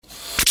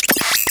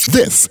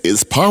This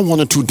is Power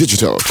 102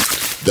 Digital,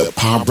 the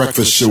Power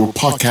Breakfast Show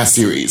podcast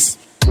series.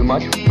 Too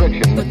much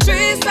friction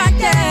causes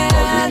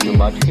too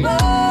much heat.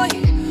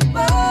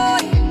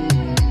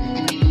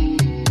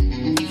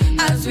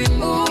 As we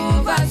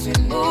move,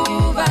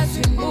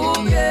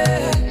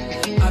 yeah.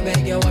 I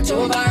beg you, watch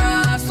over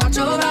us.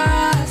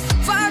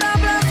 Father,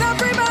 bless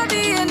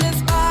everybody in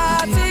this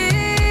party,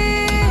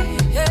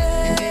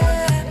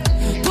 yeah.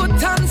 Put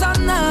hands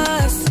on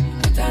us.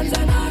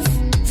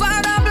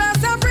 Father,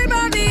 bless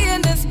everybody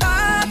in this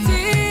party,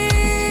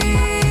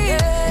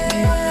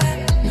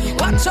 yeah.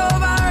 Watch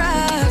over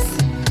us.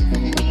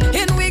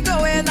 In we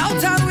going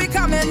out and we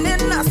coming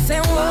in. I say,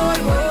 whoa.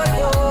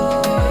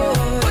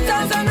 Put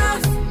hands on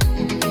us.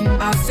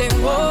 I say,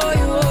 whoa.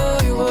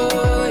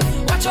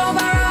 Watch over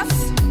us.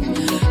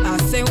 I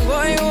say,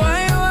 whoa.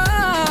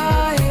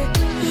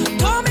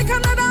 Don't make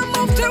another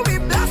move till we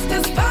blast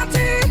this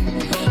party.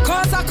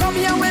 Cause I come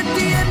here with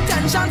the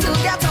intention to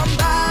get on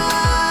bad.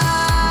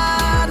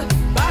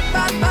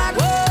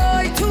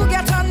 Whoa, to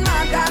get on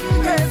mad and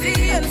crazy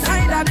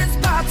inside of this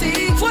party.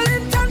 Full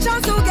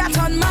intention to get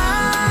on mad.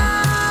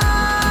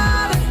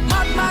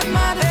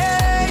 Mad,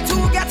 hey, to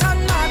get on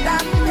mad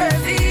and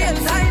crazy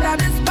inside of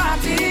this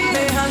party.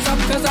 Lay hands up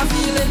cause I'm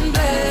feeling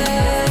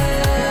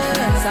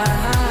blessed.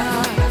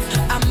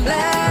 I'm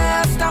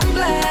blessed.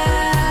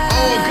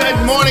 Oh, good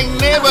morning,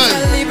 neighbors.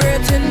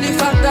 Celebrating the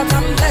fact that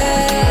I'm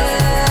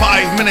blessed.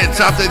 5 minutes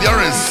after the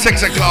hour is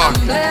 6 o'clock.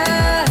 I'm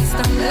blessed.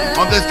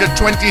 On this, the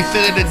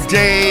 23rd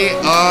day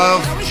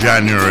of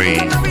January,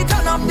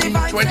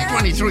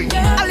 2023.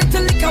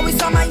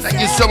 Thank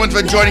you so much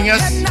for joining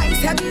us.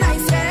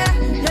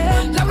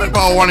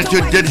 Power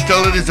 102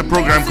 Digital. It is a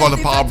program called the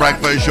Power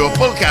Breakfast Show,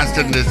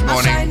 fullcasted this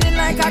morning.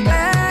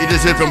 You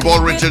just heard from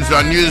Paul Richards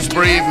on News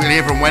Brief. We'll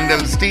hear from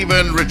Wendell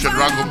Stephen, Richard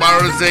Rango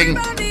Barrosing.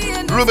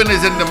 Ruben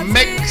is in the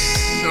mix.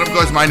 And of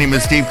course, my name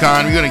is Steve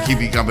Khan. We're going to keep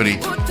you company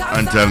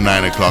until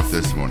 9 o'clock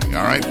this morning.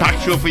 All right,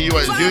 packed show for you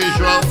as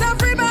usual.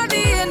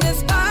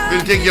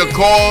 We'll take your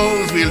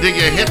calls. We'll take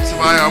your hits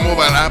via our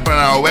mobile app and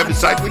our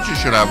website, which you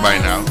should have by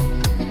now.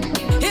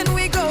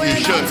 You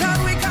should.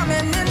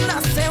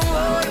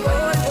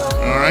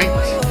 All right.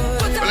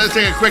 Well, let's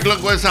take a quick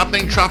look what's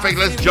happening. Traffic.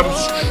 Let's jump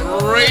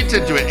straight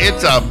into it.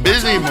 It's a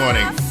busy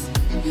morning.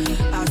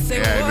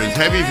 Yeah, it was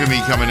heavy for me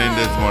coming in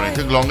this morning. It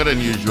took longer than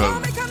usual.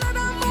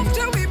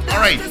 All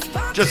right.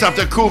 Just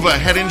after Couva,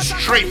 heading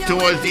straight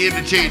towards the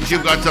interchange,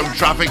 you've got some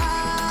traffic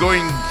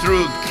going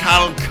through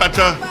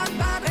Calcutta.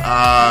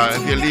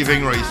 If you're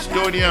leaving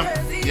Roystonia,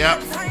 yeah.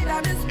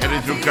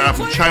 Heading through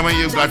Karapuchima,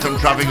 you've got some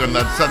traffic on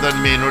that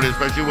southern main road,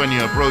 especially when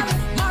you approach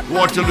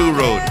Waterloo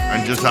Road,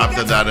 and just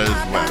after that as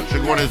well.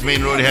 Sugarwater's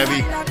main road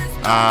heavy.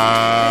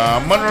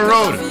 Monroe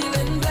Road,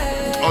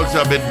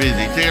 also a bit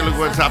busy. Take a look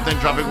what's happening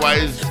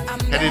traffic-wise.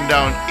 Heading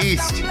down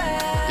east,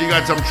 you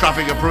got some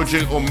traffic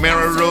approaching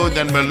O'Meara Road,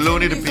 then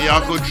Maloney to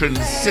Piarco, Trin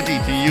City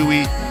to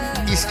UE,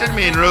 Eastern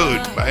Main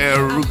Road by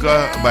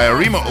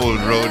Arima Old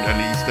Road, and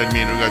the Eastern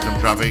Main Road got some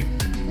traffic.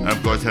 And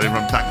of course, heading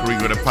from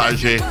Tacarigua to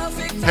Paget,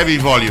 heavy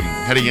volume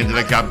heading into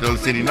the capital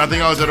city.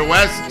 Nothing out to the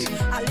west.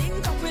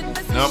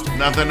 Nope,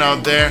 nothing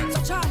out there.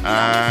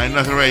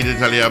 Nothing ready to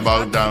tell you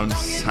about down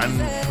San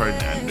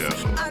Fernando.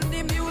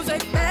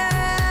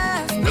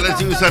 Well, let's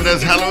do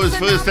Sunday's hellos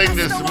first thing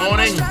this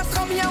morning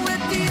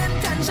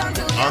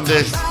on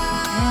this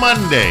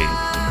Monday.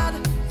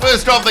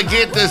 First off the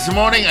gate this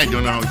morning, I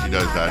don't know how she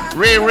does that.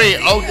 Ray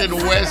out in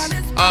West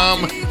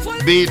Palm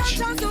Beach,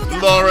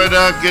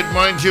 Florida. Good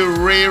morning to you,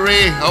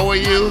 Ray. How are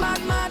you?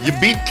 You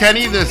beat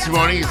Kenny this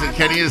morning. He said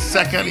Kenny is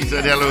second. He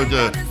said hello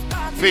to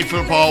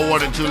faithful Power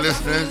 102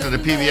 listeners to the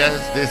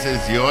PBS. This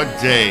is your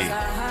day.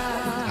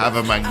 Have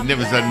a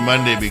magnificent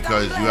Monday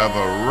because you have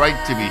a right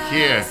to be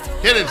here.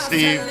 Hit it,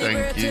 Steve.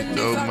 Thank you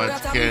so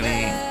much,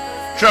 Kenny.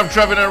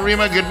 Trev and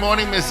Arima, good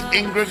morning. Miss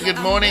Ingrid, good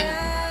morning.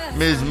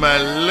 Ms.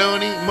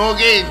 Maloney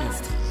Morgan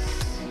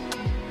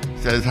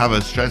says have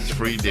a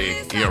stress-free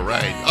day. You're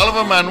right.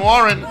 Oliver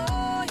Manwaran,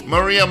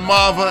 Maria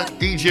Marva,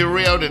 DJ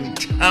Ray out in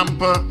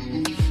Tampa,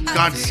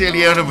 God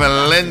Celia out of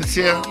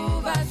Valencia,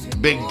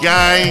 Big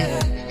Guy,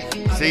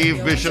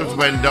 Steve Bishops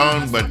went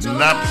down, but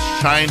Naps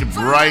shined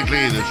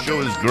brightly. The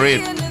show is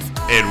great.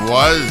 It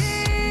was.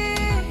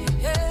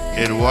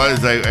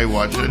 I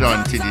watched it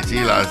on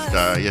TDT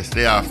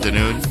yesterday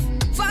afternoon.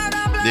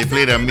 They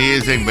played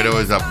amazing, but there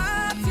was a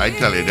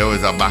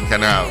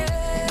bacchanal.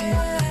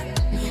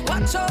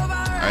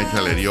 I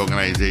tell you, the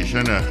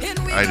organization,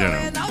 I don't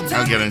know.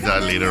 I'll get into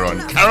that later on.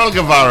 Carol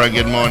Guevara,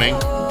 good morning.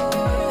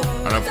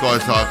 And of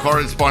course, our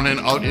correspondent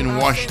out in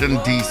Washington,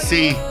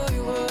 D.C.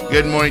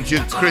 Good morning to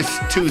you, Chris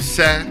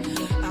Toussaint.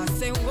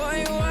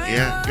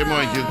 Yeah, good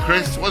morning to you,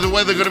 Chris. What's the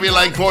weather going to be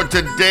like for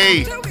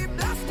today?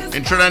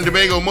 In Trinidad and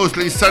Tobago,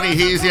 mostly sunny,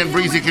 hazy, and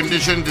breezy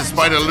conditions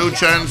despite a low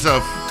chance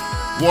of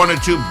 1 or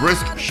 2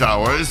 brisk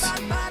showers.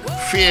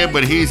 Fair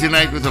but hazy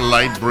night with a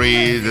light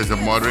breeze. There's a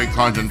moderate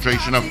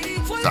concentration of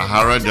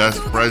Sahara dust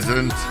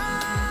present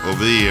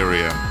over the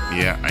area.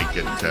 Yeah, I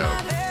can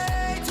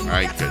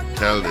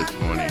tell this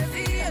morning.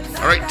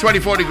 All right,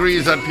 24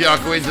 degrees at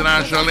Piarco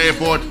International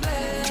Airport.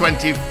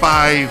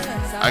 25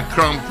 at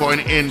Crown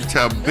Point in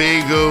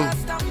Tobago.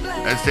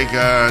 Let's take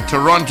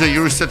Toronto.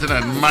 You're sitting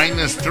at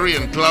 -3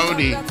 and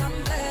cloudy.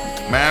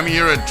 Miami,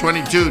 you're at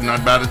 22,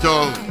 not bad at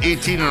all.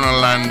 18 in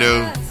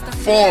Orlando,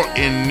 4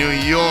 in New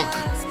York.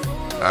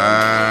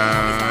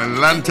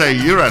 Atlanta,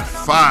 you're at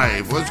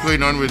 5. What's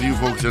going on with you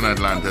folks in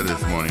Atlanta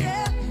this morning?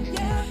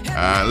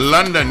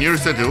 London, you're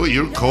sitting,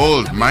 you're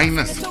cold,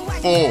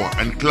 -4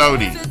 and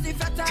cloudy.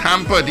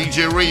 Tampa,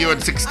 DJ Ray, you're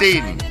at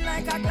 16.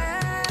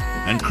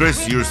 And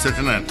Chris, you're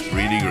sitting at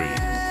 3 degrees.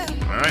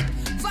 All right.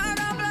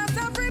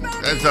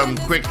 That's some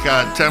quick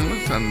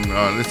temps and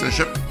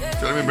listenership.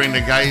 So let me bring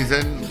the guys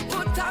in.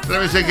 So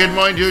let me say good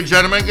morning to you,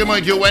 gentlemen. Good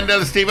morning to you,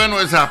 Wendell, Stephen.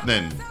 What's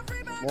happening?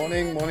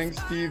 Morning,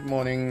 Steve.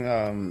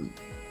 Morning,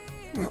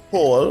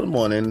 Paul.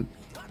 Morning,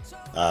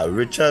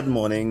 Richard.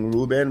 Morning,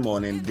 Ruben.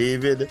 Morning,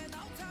 David.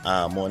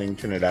 Morning,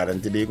 Trinidad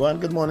and Tobago. And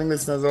good morning,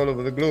 listeners all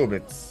over the globe.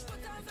 It's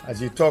as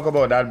you talk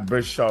about that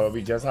brisk shower,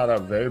 we just had a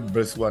very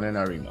brisk one in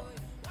Arena.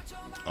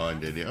 Oh,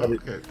 did you?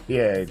 Okay.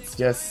 It's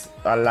just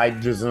a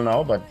light drizzle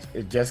now, but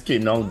it just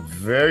came down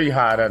very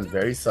hard and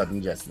very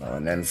sudden just now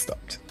and then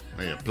stopped.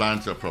 Well, your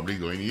plants are probably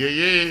going,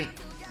 yeah.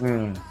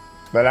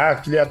 But I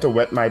actually had to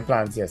wet my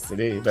plants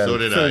yesterday. So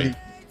did I.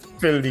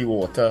 Fill the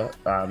water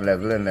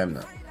level in them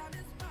now.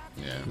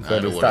 Yeah. So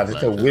they started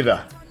to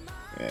wither.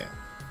 Yeah.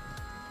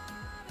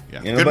 You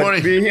know, Good but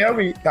morning. we're here.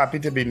 We're happy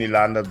to be in the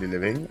land of the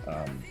living.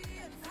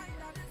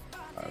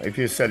 If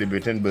you're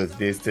celebrating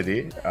birthdays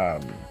today,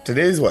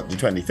 today is what, the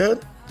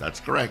 23rd? That's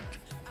correct.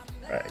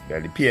 Right. Well,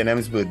 the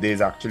PNM's birthday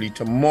is actually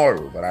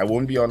tomorrow, but I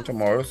won't be on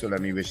tomorrow, so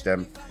let me wish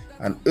them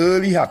an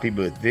early happy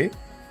birthday.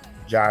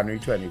 January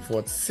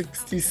 24th,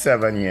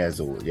 67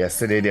 years old.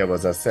 Yesterday there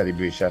was a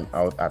celebration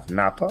out at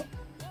Napa,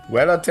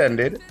 well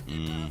attended.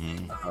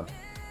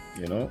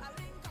 You know,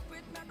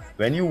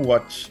 when you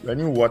watch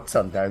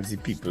sometimes the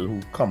people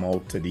who come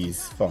out to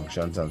these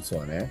functions and so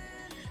on,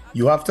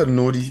 you have to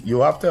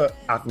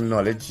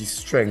acknowledge the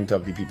strength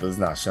of the People's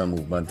National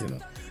Movement, you know,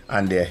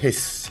 and their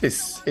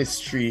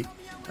history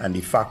and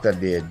the fact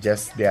that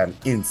they're an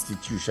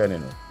institution, you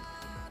know.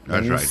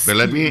 That's right. But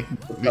let me,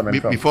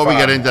 before we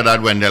get into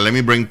that, Wendell, let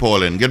me bring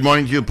Paul in. Good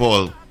morning to you,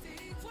 Paul.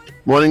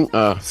 Morning,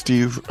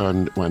 Steve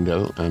and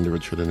Wendell and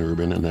Richard and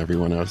Ruben and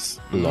everyone else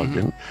logged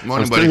in.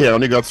 Morning, I'm still buddy. here. I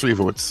only got 3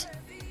 votes.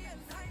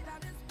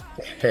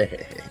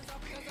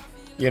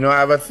 You know, I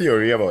have a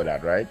theory about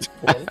that, right?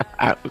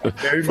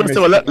 First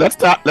of all, let's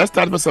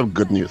start with some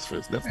good news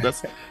first.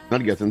 Let's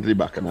not get into the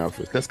bacchanal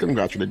first. Let's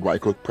congratulate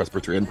Guayco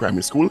Presbyterian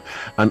Primary School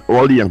and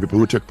all the young people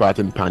who took part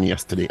in PAN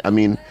yesterday. I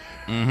mean,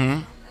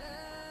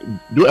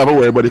 do ever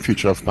worry about the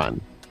future of PAN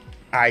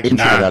in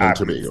Trinidad and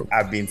Tobago?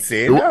 I've been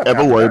saying Don't that.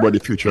 ever worry about the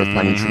future of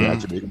PAN in Trinidad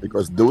and Tobago,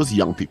 because those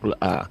young people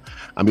are,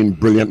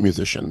 brilliant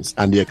musicians,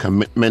 and their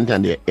commitment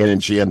and their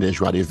energy and their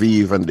joie de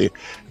vivre and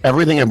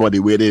everything about the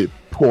way they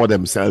pour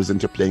themselves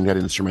into playing that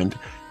instrument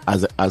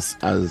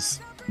as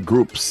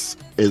groups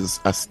is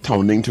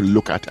astounding to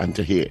look at and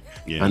to hear.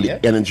 And the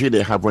energy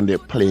they have when they're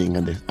playing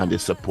and the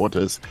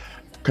supporters.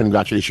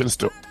 Congratulations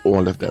to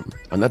all of them.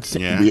 And that's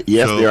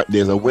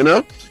there's a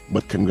winner,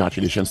 but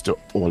congratulations to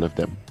all of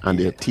them and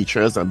their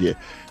teachers and their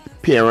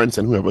parents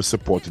and whoever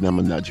supported them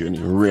on that journey.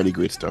 Really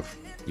great stuff.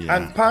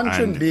 And PAN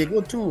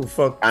Trinbago too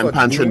for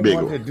PAN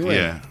Trinbago.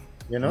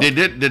 You know? They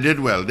did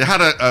well. They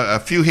had a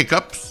few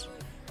hiccups,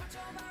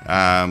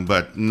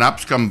 but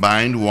NAPS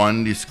combined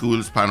won the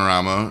school's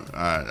panorama.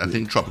 I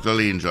think Tropical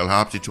Angel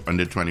Harps, the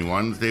under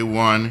 21s, they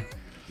won.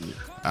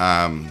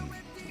 And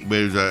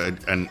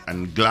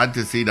glad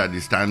to see that the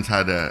stands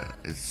had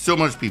so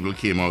much people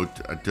came out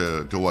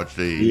to watch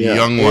the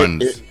young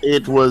ones.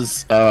 It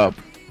was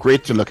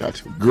great to look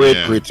at.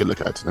 Great to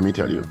look at. Let me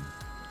tell you.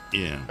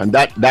 Yeah. And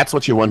that's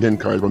what you want to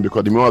encourage them,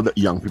 because the more the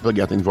young people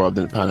get involved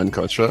in PAN and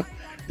culture,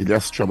 the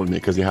less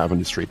troublemakers you have in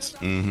the streets.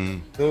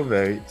 So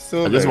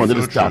I just wanted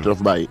to start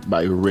off by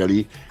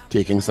really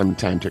taking some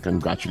time to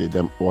congratulate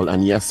them all.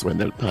 And yes, when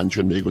the PAN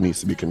Trinbago needs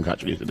to be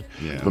congratulated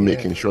for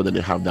making sure that they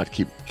have that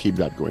keep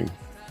that going.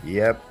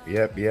 Yep.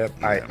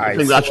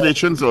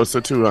 Congratulations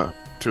also to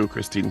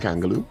Christine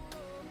Kangaloo,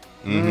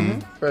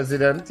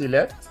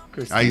 President-elect.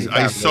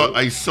 I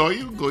saw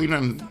you going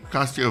and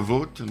cast your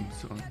vote and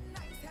so on.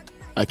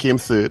 I came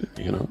third,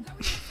 you know.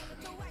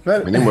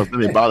 Well, my name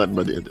wasn't a ballot,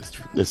 but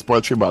they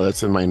spoilt 3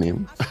 ballots in my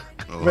name.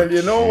 Well,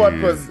 you know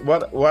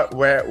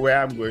where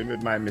I'm going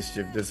with my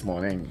mischief this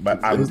morning, but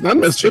it's not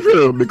mischief,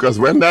 because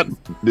when the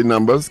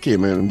numbers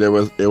came in, there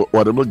was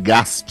audible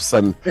gasps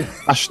and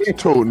hushed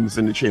tones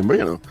in the chamber.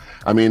 You know,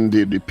 I mean,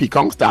 the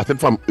peacock started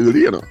from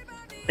early. You know,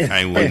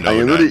 I wouldn't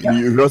know that. The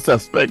usual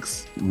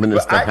suspects,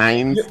 Minister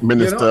Hines,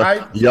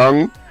 Minister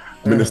Young,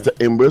 Minister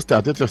Imber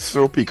started to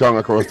throw peacock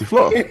across the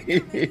floor.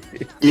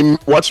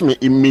 Watch me,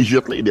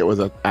 immediately there was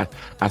a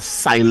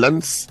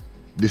silence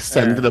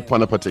descended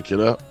upon a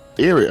particular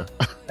area.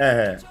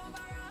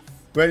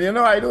 Well, you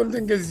know, I don't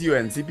think it's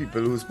UNC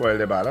people who spoiled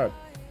the ballot.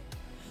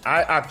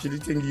 I actually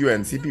think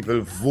UNC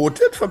people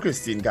voted for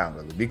Christine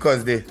Kangaloo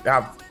because they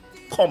have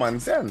common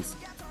sense.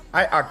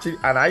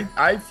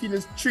 I feel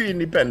it's 3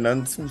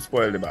 independents who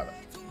spoiled the ballot.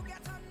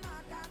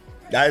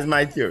 That is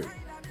my theory.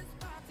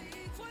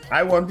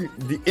 I want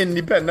the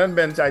independent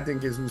bench, I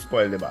think, is who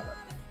spoiled the ballot.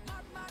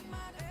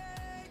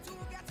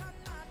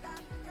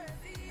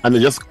 And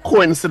it's just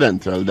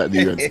coincidental that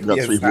the UNC got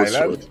 3 votes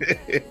short.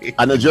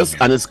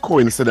 And it's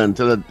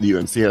coincidental that the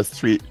UNC has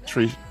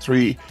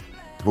three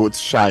votes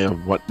shy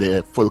of what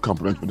their full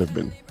complement would have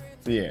been.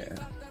 Yeah.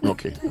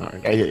 Okay, all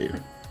right, I hear you.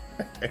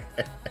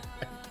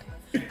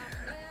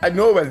 I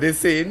know when they're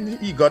saying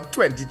he got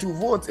 22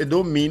 votes, it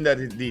don't mean that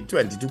the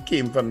 22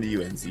 came from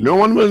the UNC. No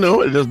one will know.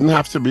 It doesn't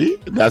have to be.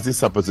 That's the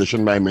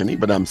supposition by many,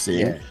 but I'm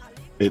saying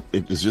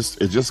it's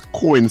just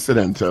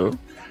coincidental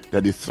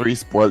that the 3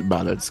 spoiled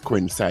ballots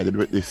coincided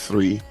with the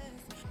 3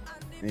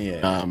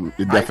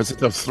 the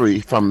deficit of 3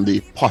 from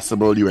the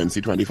possible UNC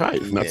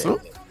 25. Not so?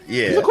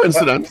 Yeah. It's a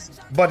coincidence.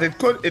 But it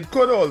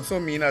could also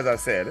mean, as I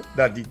said,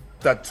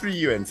 that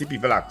 3 UNC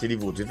people actually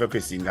voted for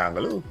Christine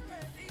Gangalo.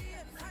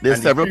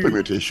 There's several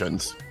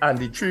permutations. And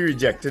the 3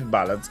 rejected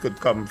ballots could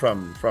come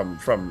from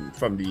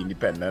the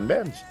independent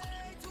bench.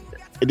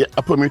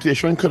 A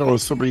permutation could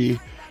also be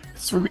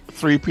 3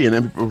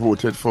 PNM people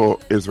voted for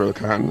Israel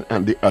Khan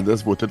and the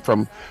others voted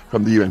from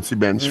the UNC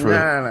bench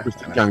for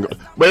Christine Gangalo.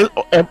 Well,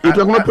 you're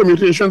talking about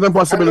permutations and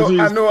possibilities.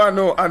 I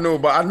know,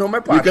 but I know my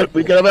party.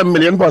 We could have a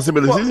million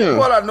possibilities.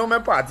 Well, I know my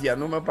party.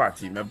 My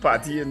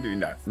party ain't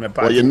doing that.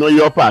 Well, you know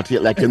your party,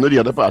 like you know the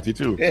other party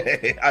too.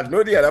 I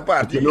know the other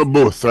party. You know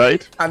both,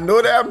 right? I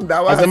know them.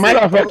 As a matter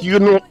of fact, you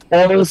know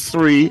all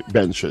 3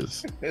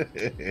 benches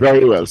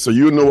very well. So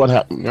you know what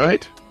happened,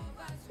 right?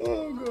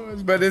 Oh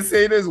gosh, but they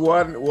say there's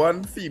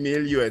one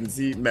female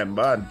UNC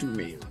member and 2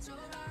 males,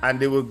 and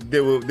they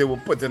were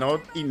putting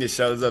out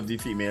initials of the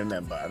female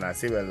member, and I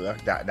say, well,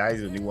 look, that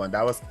is only one.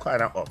 That was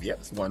kind of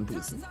obvious, one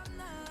person.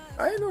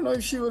 I don't know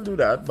if she will do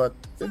that, but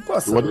it's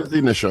possible. What is the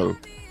initial?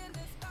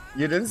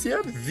 You didn't see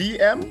it?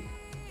 VM.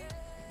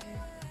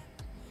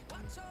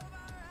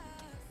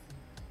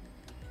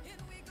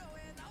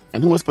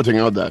 And who was putting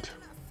out that?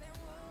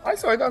 I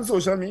saw it on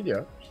social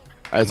media.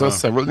 I saw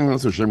several things on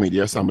social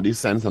media. Somebody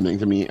sent something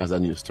to me as a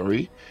news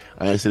story,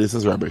 and I said, this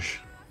is rubbish.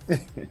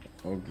 Okay.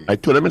 I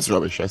told them it's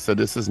rubbish. I said,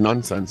 this is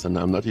nonsense, and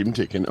I'm not even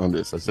taking on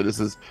this. I said,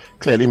 this is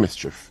clearly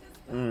mischief.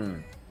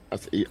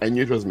 I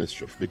knew it was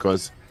mischief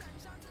because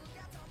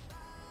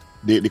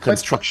the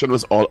construction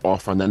was all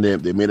off, and then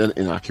they made an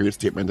inaccurate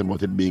statement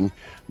about it being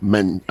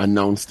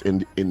announced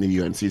in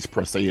the UNC's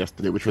presser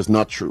yesterday, which was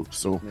not true.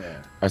 So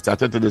I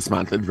started to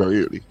dismantle it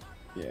very early.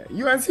 Yeah,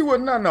 UNC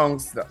wouldn't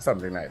announce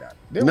something like that.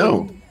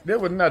 They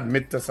wouldn't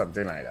admit to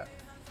something like that.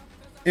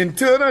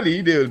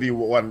 Internally, there'll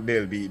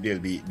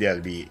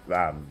be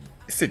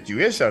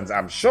situations,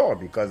 I'm sure,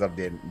 because of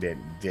their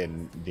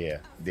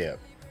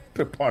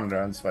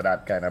preponderance for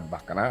that kind of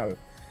bacchanal.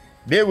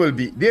 They will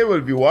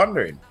be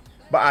wondering.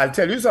 But I'll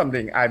tell you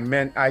something. I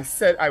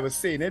was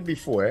saying it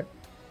before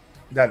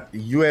that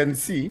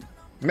UNC.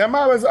 Remember,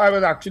 I was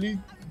actually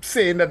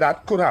saying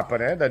that could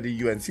happen. That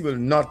the UNC will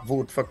not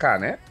vote for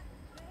Kane.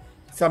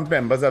 Some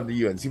members of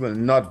the UNC will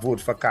not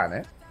vote for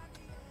Kane.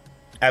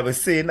 I was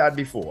saying that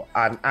before,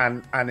 and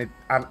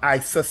I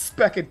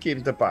suspect it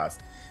came to pass,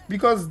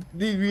 because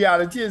the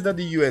reality is that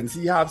the UNC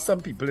have some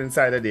people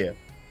inside of there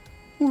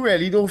who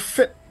really don't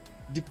fit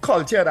the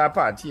culture of that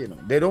party. You know,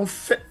 they don't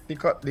fit the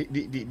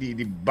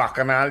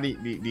bacchanal,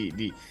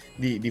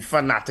 the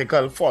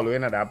fanatical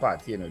following of that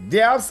party. You know, they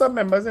have some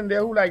members in there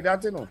who like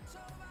that. You know,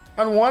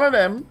 and one of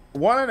them,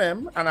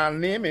 and I'll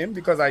name him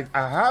because I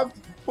have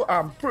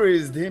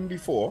praised him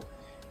before,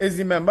 is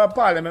the member of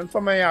parliament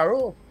for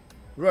Mayaro.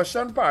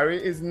 Russian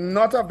Parry is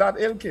not of that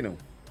ilk, you know.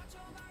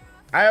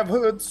 I have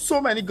heard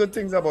so many good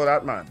things about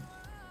that man.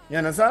 You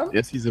understand?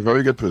 Yes, he's a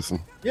very good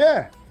person.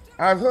 Yeah.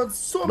 I've heard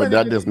so many. But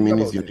that doesn't mean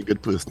he's the only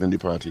good person in the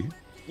party.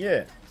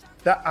 Yeah.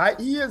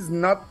 He is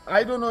not,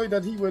 I don't know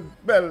that he would,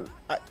 well,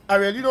 I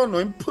really don't know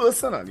him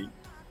personally,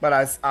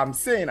 but I'm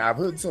saying I've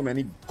heard so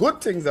many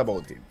good things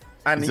about him.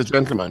 And he's a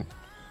gentleman.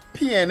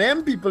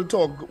 PNM people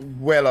talk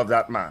well of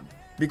that man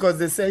because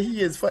they say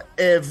he is for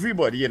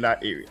everybody in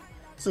that area.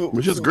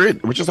 Which is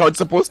great, which is how it's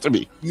supposed to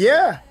be.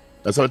 Yeah.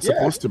 That's how it's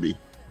supposed to be.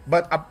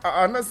 But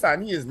I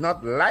understand he is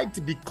not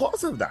liked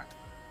because of that.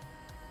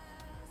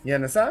 You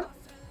understand?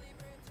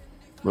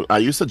 Well, are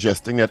you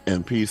suggesting that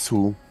MPs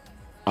who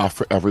are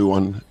for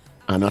everyone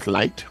are not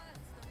liked?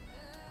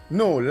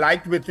 No,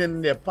 liked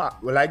within their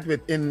party, liked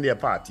within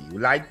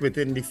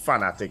the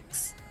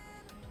fanatics.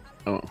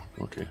 Oh,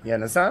 okay. You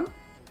understand?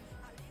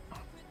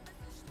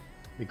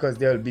 Because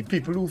there will be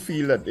people who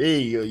feel that, hey,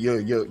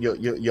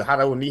 you had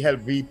to only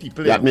help the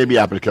people. That may be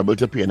applicable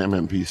to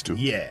PNM MPs too.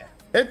 Yeah,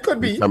 it could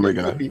be.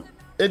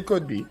 It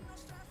could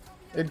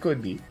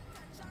be.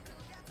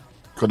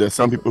 Because there's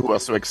some people who are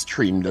so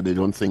extreme that they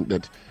don't think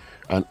that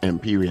an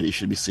MP really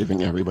should be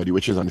saving everybody,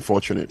 which is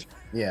unfortunate.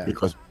 Yeah.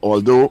 Because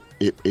although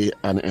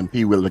an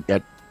MP will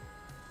get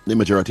the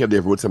majority of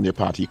their votes from their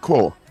party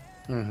core,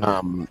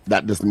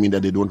 that doesn't mean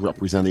that they don't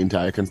represent the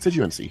entire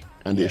constituency,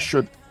 and they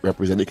should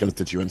represent the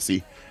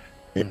constituency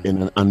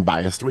in an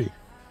unbiased way.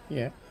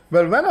 Yeah.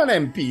 Well,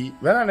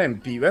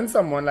 when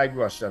someone like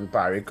Russian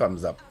Parry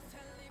comes up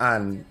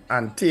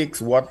and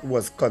takes what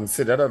was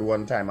considered at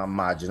one time a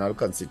marginal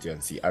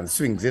constituency and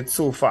swings it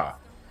so far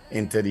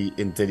into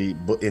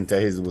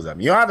his bosom.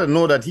 You had to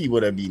know that he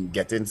would have been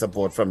getting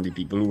support from the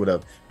people who would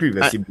have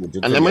previously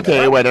voted. And let me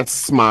tell you why that's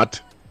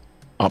smart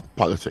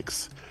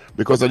politics.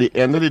 Because at the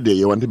end of the day,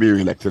 you want to be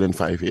re-elected in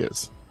 5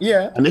 years.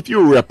 Yeah. And if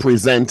you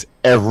represent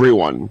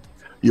everyone,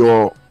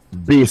 your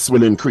base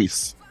will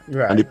increase.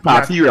 Right. And the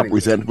party you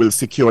represent will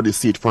secure the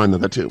seat for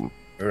another term.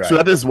 Right. So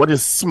that is what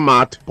is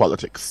smart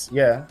politics.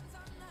 Yeah.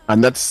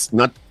 And that's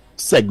not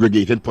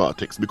segregated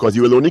politics, because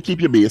you will only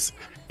keep your base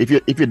if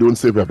you don't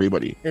serve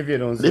everybody.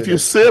 If you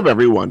serve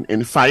everyone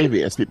in 5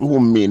 years, people who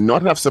may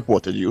not have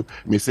supported you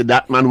may say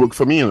that man worked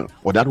for me,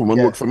 or that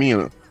woman worked for me.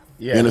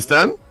 You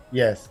understand?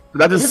 Yes.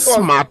 That is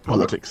smart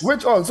politics.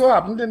 Which also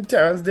happened in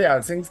Terence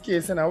D'Alsing's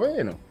case in a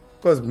way,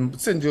 because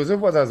St. Joseph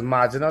was as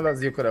marginal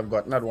as you could have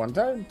gotten at one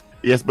time.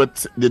 Yes,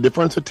 but the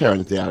difference with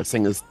Terence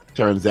D'Alsing is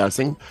Terence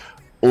D'Alsing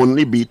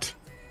only beat,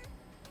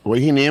 what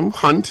he named,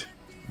 Hunt,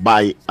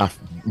 by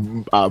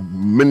a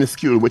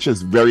minuscule, which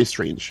is very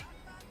strange.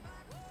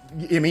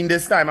 You mean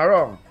this time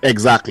around?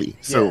 Exactly.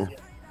 So,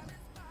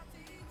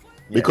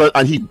 because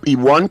and he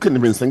won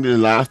convincingly the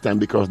last time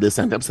because they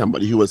sent up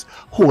somebody who was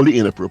wholly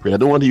inappropriate. I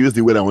don't want to use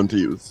the word I want to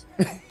use.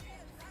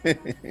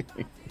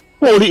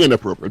 Wholly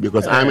inappropriate,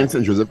 because I'm in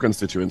St. Joseph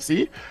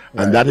constituency,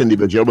 and that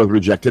individual was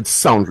rejected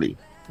soundly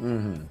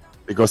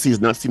because he's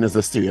not seen as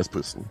a serious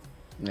person.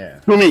 Yeah.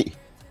 To me.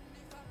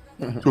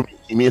 To me.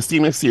 He may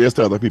seem serious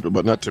to other people,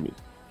 but not to me.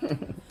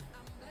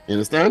 You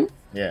understand?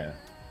 Yeah.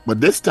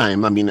 But this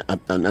time, I mean,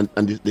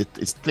 and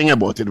this thing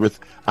about it with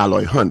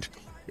Aloy Hunt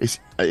is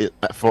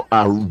for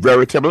a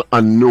veritable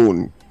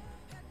unknown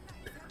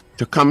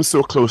to come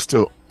so close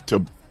to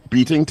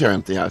beating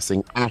Terence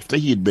D'Alsing after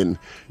he'd been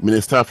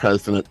Minister of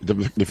Health in a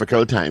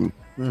difficult time.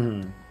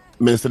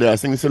 Minister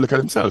D'Alsing needs to look at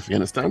himself, you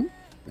understand?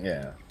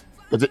 Yeah.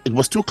 But it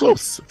was too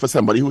close for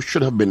somebody who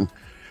should have been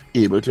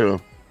able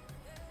to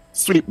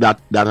sweep that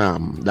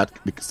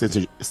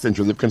St.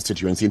 Joseph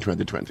constituency in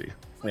 2020.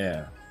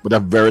 Yeah. But a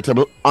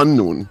veritable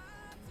unknown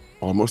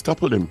almost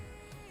toppled him.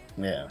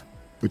 Yeah.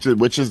 Which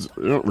is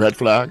red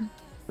flag.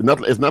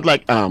 It's not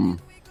like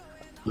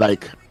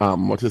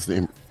what's his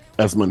name,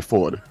 Esmond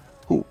Ford,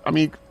 who, I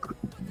mean,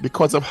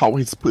 because of how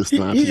his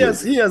personality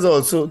he has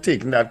also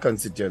taken that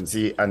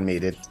constituency and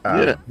made it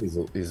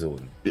his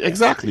own.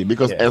 Exactly,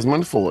 because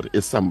Esmond Ford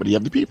is somebody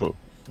of the people.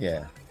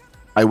 Yeah.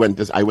 I went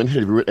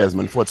heavy with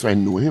Esmond Ford, so I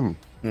know him.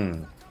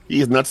 He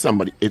is not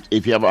somebody.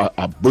 If you have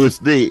a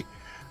birthday,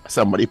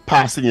 somebody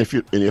passing in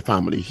your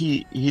family,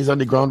 he's on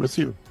the ground with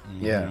you.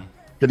 Yeah.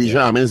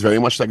 Khadija Amin is very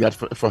much like that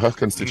for her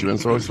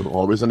constituents also,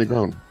 always on the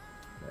ground.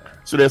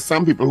 So there's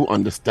some people who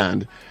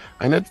understand,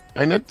 and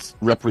not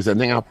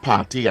representing our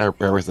party, are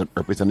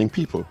representing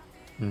people.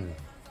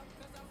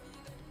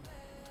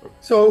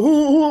 So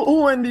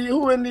who in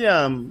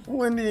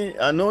the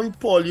I know,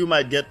 Paul, you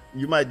might get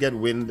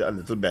wind a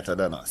little better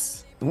than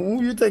us.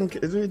 Who you think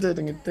it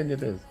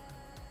is?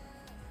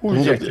 Who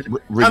rejected?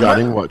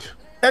 Regarding what?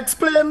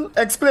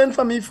 Explain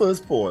for me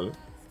first, Paul,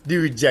 the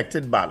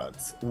rejected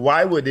ballots.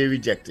 Why were they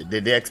rejected?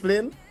 Did they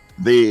explain?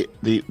 The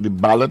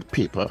ballot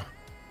paper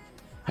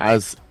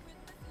has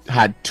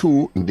had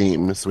two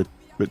names with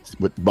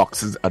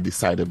boxes at the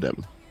side of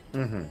them.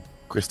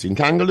 Christine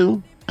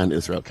Kangaloo and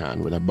Israel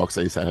Khan with a box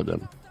at the side of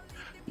them.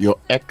 Your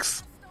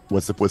X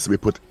was supposed to be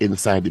put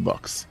inside the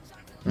box.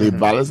 The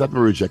ballots that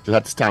were rejected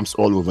had stamps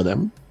all over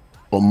them,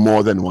 or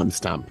more than one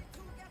stamp.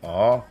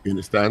 Oh. You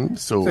understand?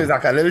 So it's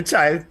like a little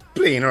child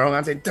playing around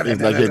and saying,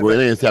 it's like you're going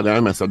in and saying, I'm going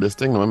to mess up this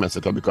thing, I'm going to mess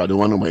it up because I don't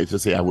want nobody to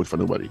say I vote for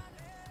nobody.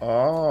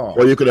 Oh.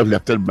 Or you could have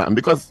left it blank,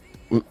 because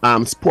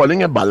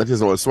spoiling a ballot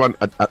is also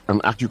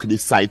an act you can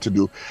decide to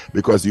do,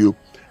 because you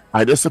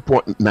either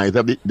support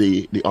neither of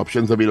the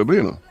options available,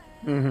 you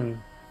know,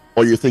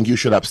 or you think you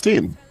should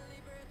abstain.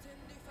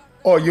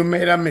 Or you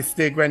made a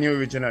mistake when you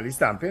originally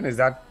stamping.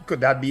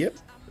 Could that be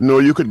it? No,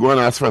 you could go and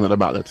ask for another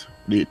ballot.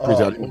 The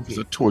presiding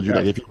officer told you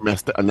that if you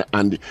messed up,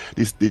 and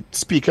the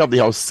Speaker of the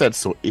House said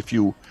so, if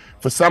you,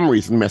 for some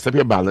reason, mess up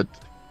your ballot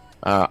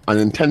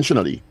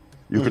unintentionally,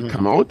 you could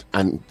come out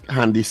and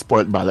hand the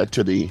spoiled ballot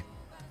to the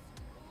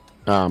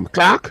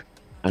clerk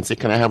and say,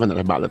 can I have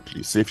another ballot,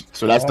 please?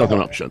 So that's not an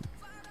option.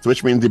 So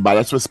which means the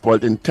ballots were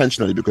spoiled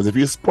intentionally, because if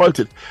you spoiled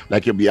it,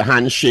 like it'd be a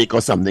handshake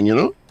or something, you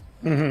know,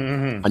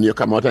 and you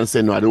come out and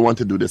say, no, I don't want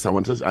to do this, I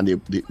want to, and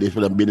they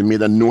should have been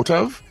made a note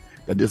of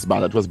that this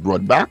ballot was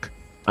brought back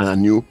and a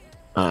new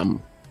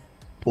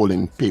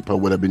polling paper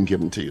would have been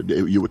given to you.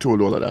 You were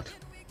told all of that.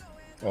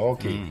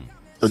 Okay.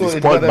 So the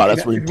spoiled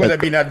ballots were... It would have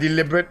been a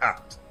deliberate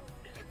act.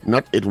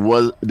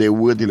 They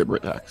were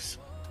deliberate acts.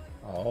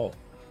 Oh.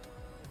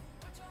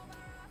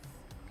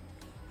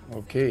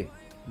 Okay.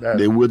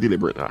 They were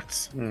deliberate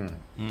acts.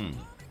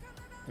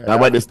 That's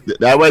why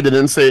they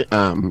didn't say,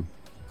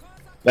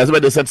 that's why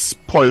they said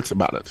spoilt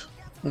ballot.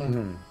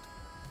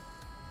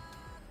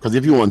 Because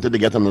if you wanted to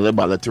get another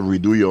ballot to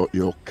redo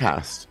your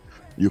cast,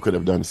 you could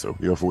have done so.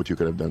 Your vote, you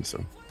could have done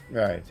so.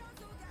 Right.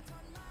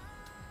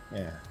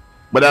 Yeah.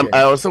 But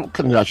I also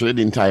congratulate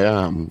the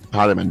entire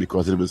parliament,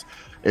 because it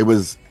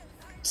was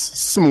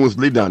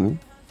smoothly done.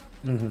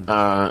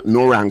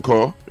 No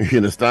rancor, you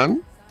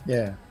understand?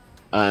 Yeah.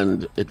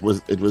 And it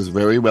was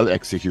very well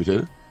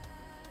executed,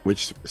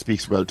 which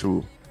speaks well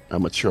to a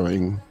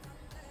maturing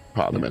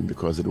parliament,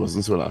 because it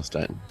wasn't so last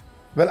time.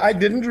 Well, I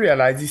didn't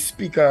realize the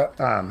speaker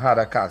had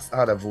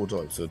a vote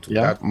also too.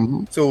 Yeah.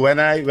 So when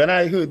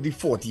I heard the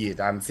 48,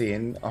 I'm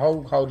saying,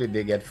 how did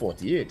they get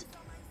 48?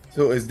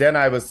 So it's then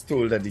I was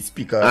told that the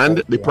speaker And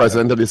the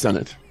president of the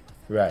Senate.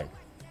 Right.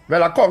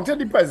 Well, I counted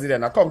the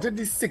president. I counted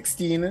the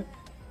 16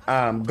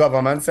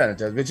 government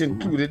senators, which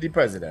included the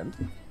president,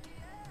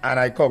 and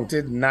I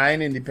counted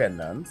 9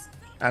 independents,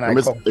 and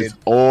It's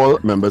all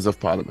members of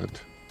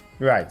parliament.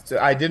 Right. So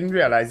I didn't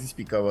realize the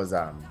speaker was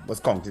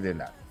counted in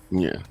that.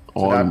 Yeah.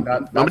 So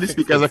Normally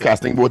speakers are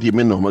casting vote even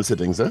in normal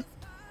sittings, eh?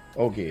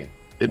 Okay.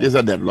 It is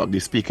a deadlock. The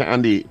speaker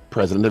and the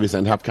president of the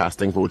Senate have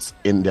casting votes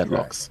in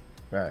deadlocks.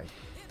 Right.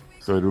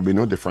 So it will be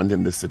no different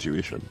in this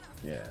situation.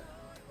 Yeah.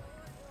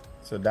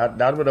 So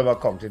that would have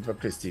accounted for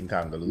Christine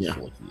Kangalu's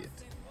 48.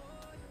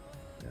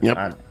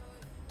 Yep.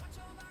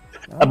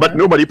 But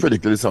nobody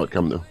predicted this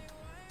outcome, though.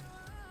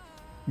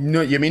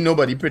 No, you mean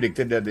nobody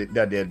predicted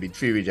that there'd be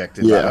 3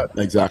 rejected? Yeah,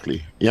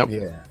 exactly. Yep.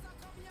 Yeah.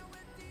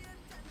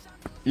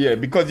 Yeah,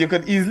 because you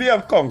could easily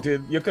have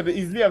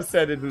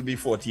said it will be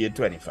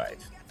 48-25.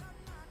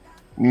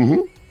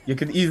 You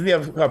could easily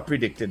have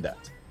predicted that.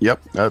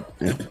 Yep.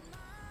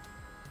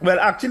 Well,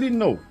 actually,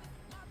 no.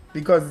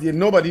 Because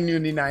nobody knew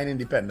the 9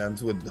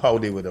 independents how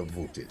they would have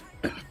voted.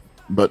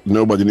 But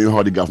nobody knew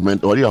how the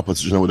government or the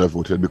opposition would have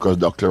voted, because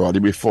Dr. Roddy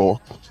before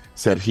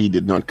said he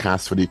did not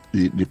cast for the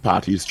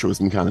party's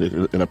chosen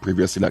candidate in a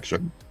previous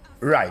election.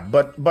 Right,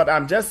 but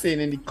I'm just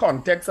saying, in the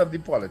context of the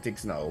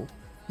politics now,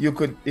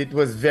 it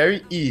was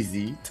very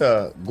easy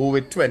to go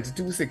with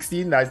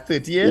 22-16, that's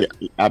 38,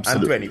 and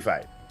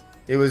 25.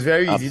 It was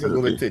very easy to go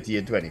with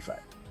 38-25.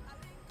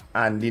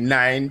 And the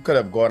 9 could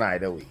have gone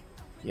either way.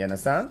 You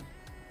understand?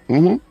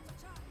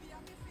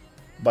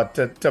 But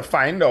to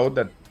find out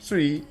that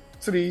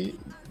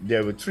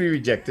there were 3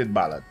 rejected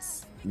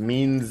ballots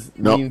means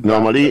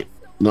normally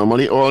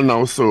all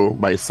now, so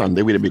by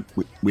Sunday we'd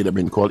have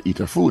been called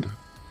eater food.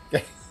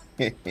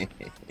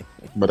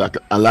 But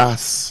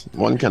alas,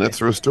 one cannot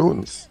throw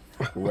stones.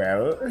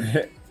 Well,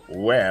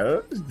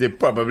 they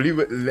probably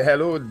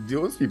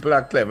those people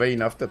are clever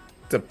enough to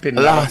pin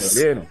alas,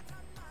 that, you know.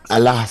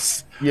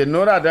 Alas, you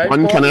know that, right,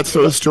 one Paul? cannot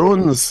throw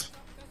stones.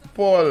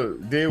 Paul,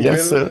 they will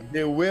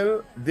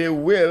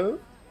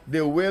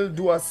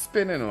do a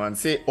spin, you know, and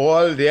say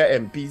all their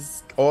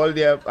MPs, all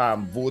their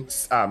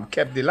votes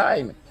kept the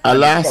line.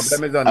 Alas, the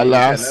problem is on the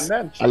alas,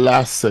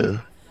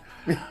 sir.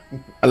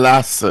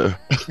 Alas, sir.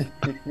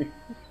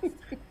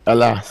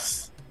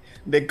 Alas.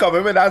 They come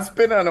in with that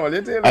spin and all.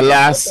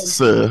 Alas,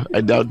 sir.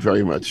 I doubt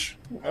very much.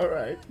 All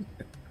right.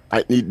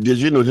 Did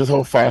you notice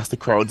how fast the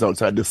crowds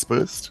outside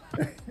dispersed?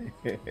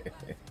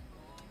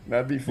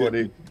 Not before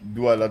they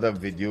do a lot of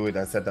video with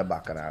a set of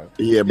bacchanal.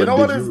 Yeah, but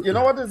you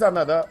know what is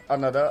another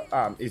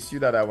issue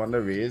that I want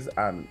to raise,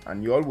 and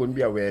you all wouldn't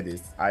be aware of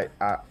this.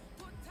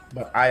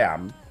 But I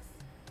am,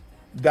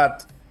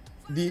 that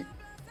the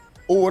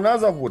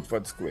owners of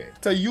Woodford Square,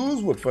 to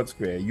use Woodford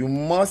Square, you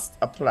must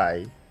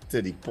apply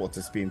to the Port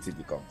of Spain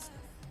City Council.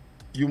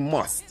 You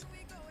must.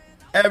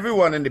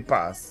 Everyone in the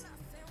past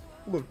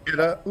who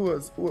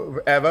has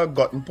ever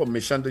gotten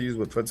permission to use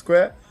Woodford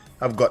Square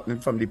have gotten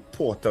it from the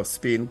Port of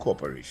Spain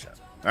Corporation,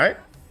 right?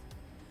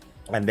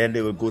 And then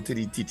they will go to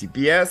the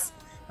TTPS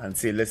and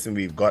say, listen,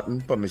 we've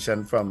gotten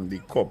permission from the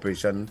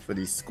corporation for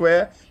the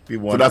square. We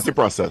want so that's the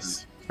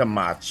process. To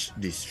match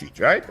the street,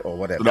 right? Or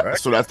whatever.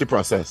 So that's the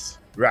process.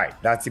 Right,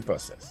 that's the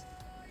process.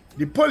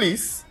 The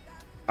police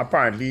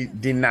apparently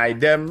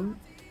denied them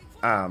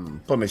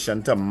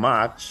permission to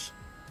march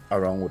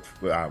around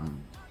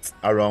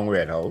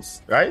Red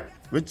House, right?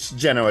 Which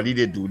generally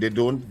they do. They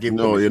don't give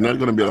No, permission. you're not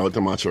going to be allowed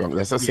to march around.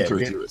 That's a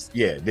security risk.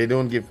 Yeah, they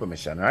don't give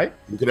permission, right?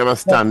 You can have a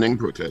standing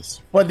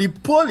protest. But the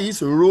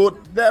police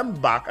wrote them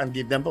back and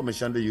gave them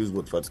permission to use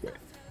Woodford Square.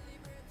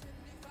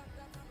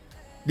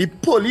 The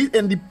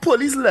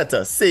police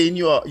letter saying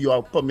you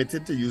are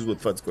permitted to use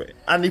Woodford Square,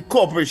 and the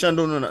corporation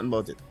don't know nothing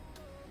about it.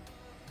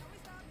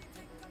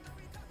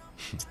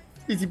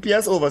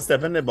 TTPS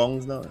overstepping the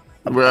bounds now.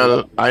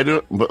 Well, I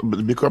don't, but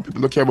because people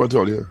don't care about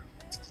all here.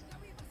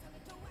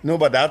 No,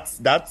 but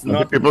that's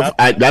not. People,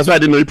 that's why I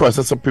didn't know the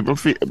process. So people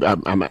feel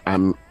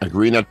I'm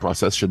agreeing that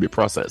process should be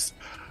processed,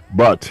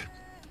 but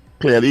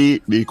clearly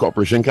the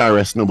corporation can't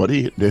arrest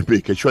nobody. They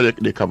make sure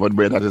they covered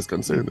where that is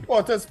concerned.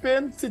 Port of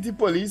Spain City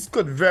Police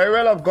could very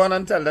well have gone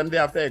and tell them they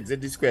have to exit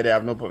the square. They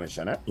have no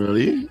permission. Eh?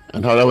 Really?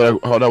 And how that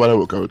would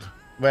work out?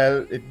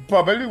 Well, it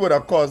probably would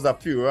have caused a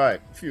furor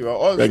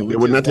also. Like they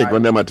would not take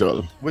on them at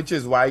all. Which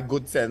is why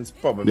good sense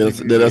probably.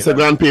 There's a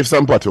grand pave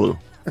some pothole.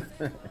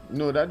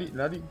 No, not the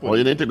police. Oh,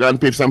 you need to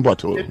grand pave some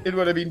pothole. It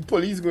would have been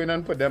police going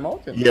and put them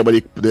out. Yeah,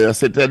 but they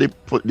said that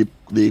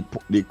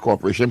the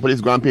corporation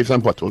police go and pave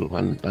some pothole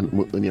and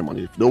move your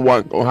money. Don't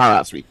want or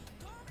harass me.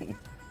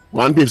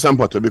 Go and pave some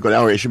pothole because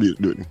that's what you should be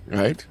doing,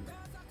 right?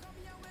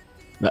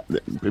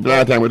 People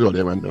have time with all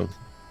them and those.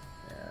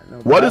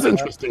 What is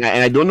interesting,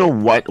 and I don't know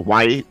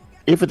why,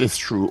 if it is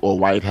true or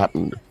why it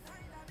happened,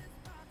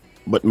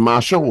 but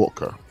Marsha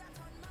Walker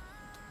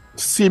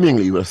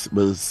seemingly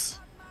was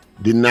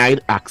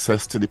denied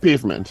access to the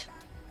pavement.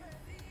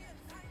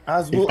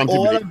 As were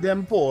all of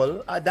them,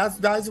 Paul.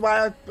 That's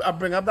why I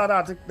bring up that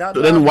article.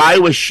 So then why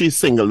was she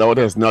singled out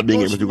as not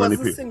being able to go on the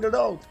pavement? Singled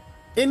out.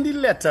 In the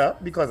letter,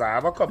 because I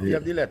have a copy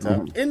of the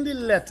letter, in the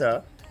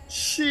letter,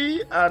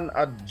 she and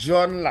a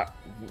John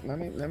let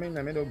me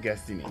don't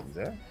guess the names.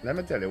 Let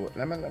me tell you.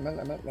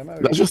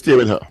 Let's just stay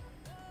with her.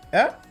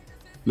 Eh?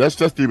 Let's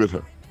just deal with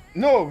her.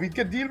 No, we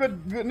could deal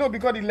with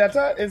because the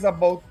letter is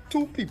about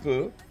two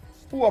people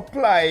who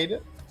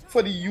applied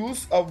for the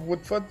use of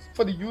Woodford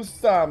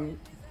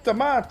to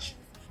march.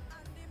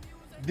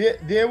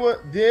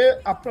 They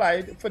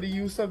applied for the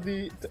use of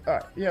the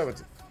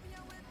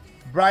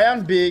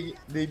Brian Big.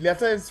 The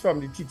letter is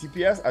from the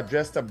TTPS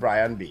addressed to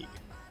Brian Big,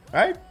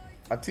 right?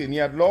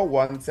 Attorney at Law,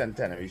 1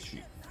 Centenary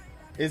Street.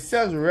 It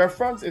says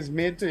reference is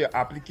made to your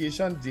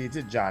application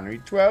dated January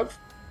 12th.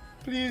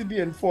 Please be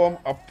informed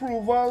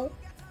approval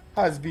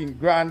has been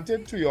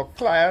granted to your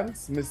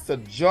clients,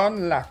 Mr. John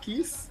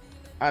Lackis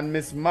and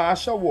Miss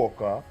Marsha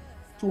Walker,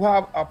 to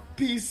have a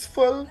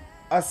peaceful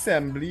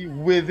assembly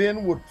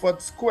within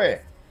Woodford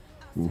Square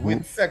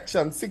with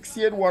Section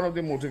 681 of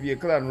the Motor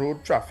Vehicle and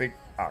Road Traffic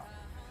Act.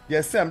 The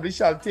assembly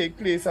shall take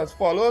place as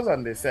follows,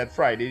 and they said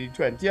Friday the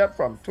 20th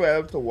from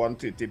 12 to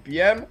 1:30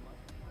 p.m.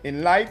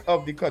 In light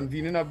of the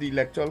convening of the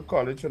Electoral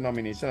College for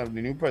nomination of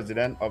the new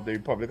President of the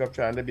Republic of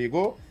Trinidad and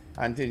Tobago,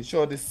 and to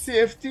ensure the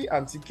safety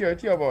and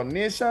security of our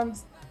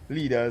nation's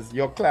leaders,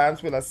 your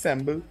clients will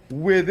assemble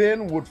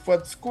within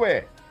Woodford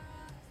Square.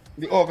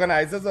 The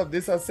organizers of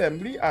this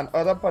assembly and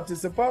other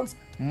participants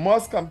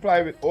must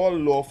comply with all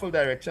lawful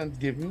directions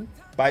given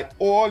by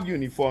all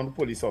uniformed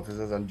police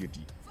officers on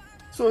duty.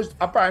 So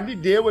apparently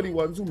they were the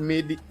ones who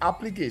made the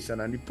application,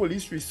 and the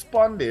police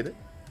responded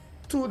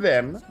to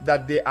them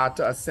that they are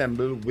to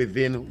assemble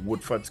within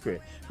Woodford Square.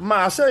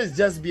 Marsha is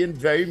just being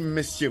very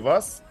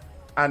mischievous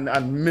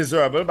and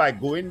miserable by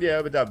going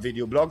there with a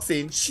video blog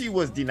saying she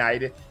was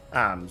denied,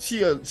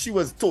 she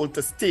was told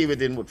to stay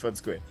within Woodford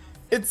Square.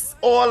 It's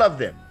all of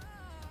them.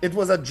 It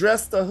was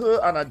addressed to her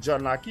and at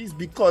John Lackey's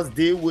because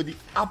they were the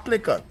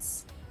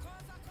applicants.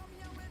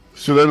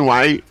 So then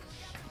why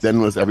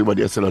was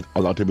everybody else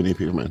allowed to be in the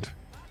pavement?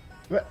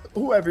 Well,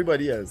 who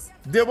everybody is?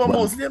 They were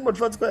mostly in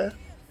Woodford Square.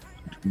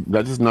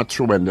 That is not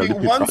true, Wendell. The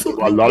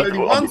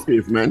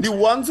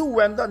ones who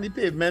went on the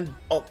pavement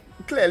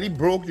clearly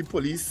broke the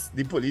police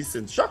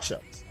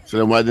instructions. So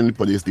then why didn't the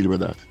police deal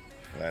with that?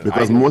 Well,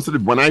 because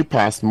when I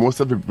passed, most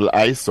of the people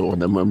I saw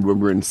them when we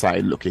were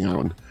inside looking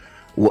around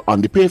were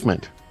on the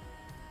pavement.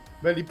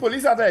 Well, the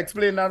police had to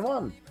explain that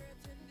one.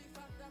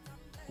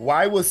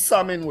 Why was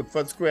some in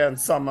Woodford Square and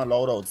some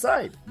allowed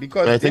outside?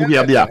 Because I think we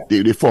have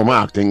the former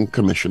acting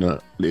commissioner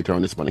later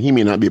on this morning. He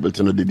may not be able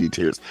to know the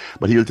details,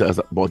 but he'll tell us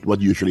about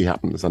what usually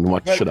happens and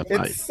what should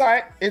apply.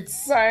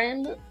 It's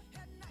signed.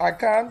 I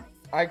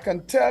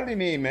can tell the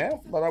name,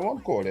 but I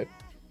won't call it.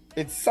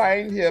 It's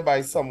signed here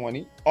by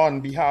someone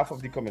on behalf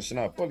of the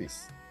Commissioner of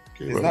Police.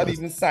 Okay, it's not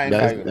even signed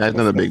by. That's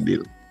not a big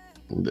deal.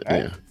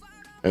 Right?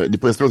 Yeah. The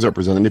person who's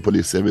representing the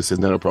police service is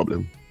not a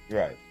problem.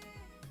 Right.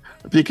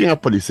 Speaking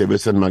of police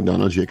service and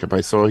McDonald Jacob,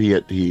 I saw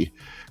he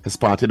has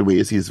parted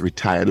ways. He's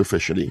retired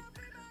officially.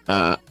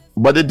 But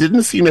it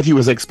didn't seem that he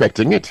was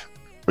expecting it,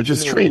 which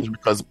is strange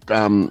because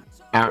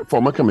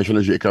former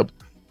Commissioner Jacob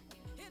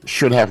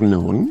should have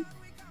known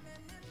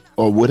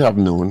or would have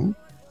known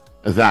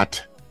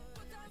that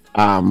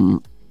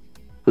Earl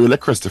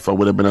Christopher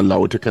would have been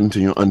allowed to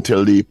continue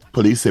until the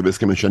Police Service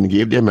Commission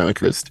gave their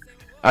merit list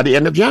at the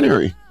end of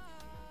January.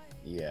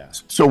 Yeah.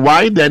 So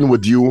why then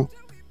would you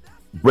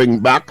bring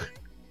back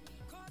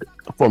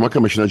former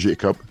Commissioner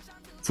Jacob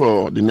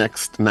for the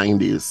next 9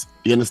 days?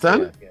 You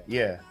understand?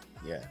 Yeah.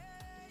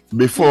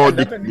 Before in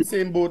the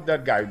same boat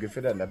that Gary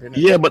Griffith ended up in.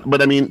 Yeah,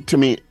 but I mean, to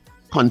me,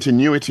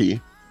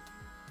 continuity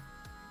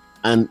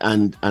and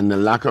the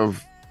lack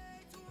of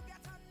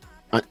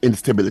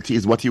instability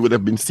is what he would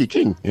have been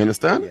seeking. You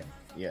understand?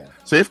 Yeah.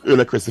 So if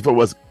Earl Christopher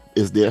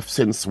is there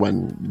since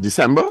when?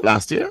 December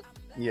last year?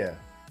 Yeah.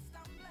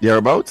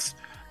 Thereabouts?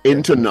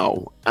 Into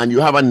now, and you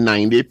have a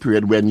 9-day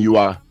period when you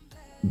are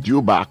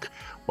due back.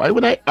 Why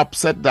would I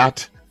upset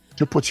that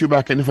to put you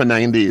back in for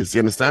 9 days? You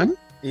understand?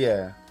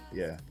 Yeah.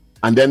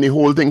 And then the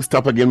whole thing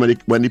stop again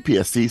when the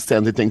PSC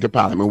sends the thing to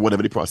Parliament,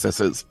 whatever the process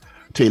is,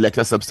 to elect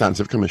a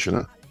substantive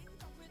commissioner.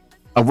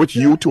 Of which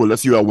you told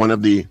us you are one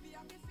of the.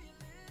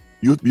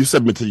 You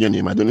submitted your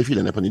name. I don't know if you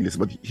ended up on the list,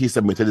 but he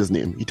submitted his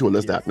name. He told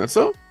us that, not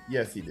so?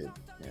 Yes, he did.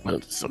 Yeah.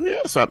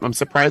 So I'm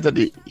surprised that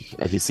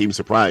he seemed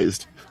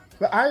surprised.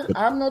 But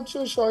I'm not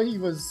so sure he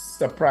was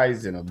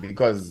surprised,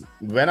 because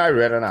when I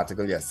read an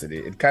article yesterday,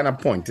 it kind of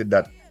pointed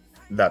that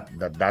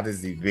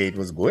is the way it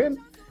was going.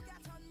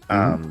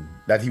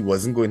 That he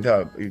wasn't going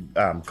to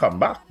come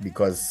back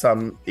because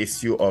some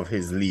issue of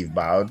his leave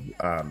bound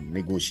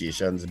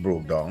negotiations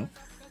broke down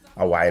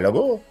a while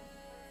ago.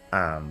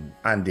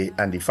 And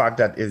the fact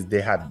that is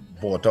they had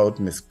bought out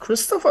Miss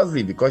Christopher's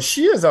leave because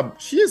she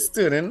is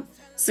turning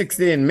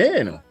 60 in May,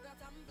 you know.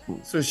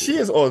 So she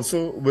will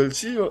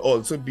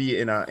also be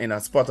in a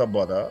spot of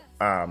bother.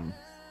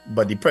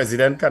 But the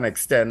president can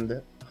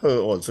extend her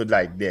also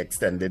like they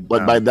extended.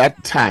 But by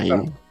that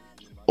time,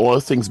 all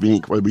things being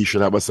equal, we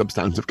should have a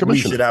substantive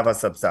commissioner. We should have a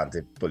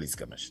substantive police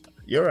commissioner.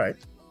 You're right.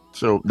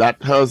 So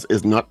that hers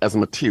is not as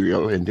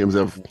material in terms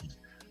of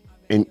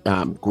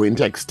going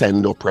to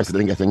extend or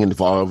president getting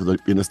involved, you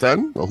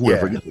understand? Or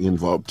whoever getting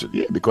involved.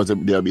 Yeah, because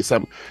there'll be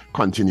some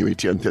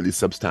continuity until the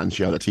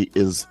substantiality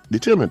is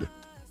determined.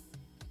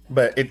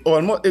 But it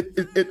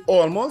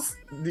almost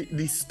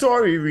the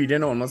story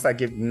reading almost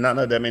like if none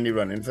of them any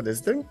running for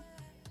this thing.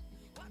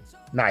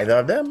 Neither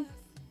of them.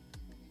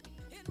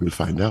 We'll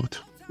find out.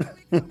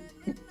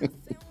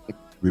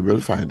 We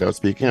will find out.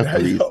 Speaking of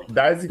police,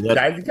 that's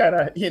the kind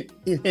of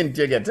hint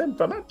you're getting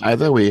from it.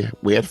 Either way,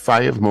 we had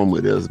 5 more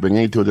murders,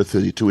 bringing it to the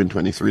 32 in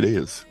 23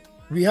 days.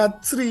 We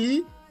had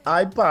 3.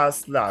 I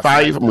passed last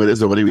 5 night.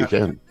 murders over the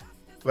weekend.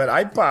 Well,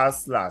 I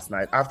passed last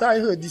night. After I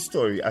heard the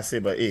story, I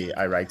said, but hey,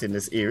 I write in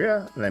this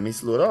area. Let me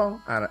slow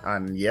down.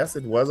 And yes,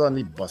 it was on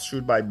the bus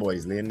route by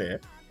Boys Lane there.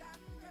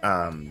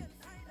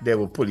 There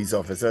were police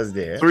officers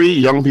there. 3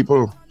 young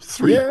people.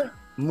 3. Yeah,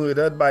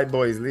 murdered by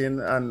Boys Lane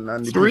and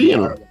the 3, you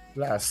know.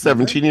 last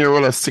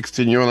 17-year-old, a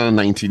 16-year-old, and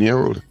a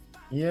 19-year-old.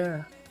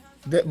 Yeah.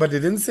 But they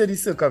didn't say the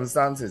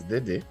circumstances,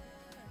 did they?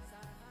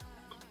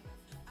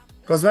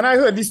 Because when I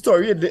heard the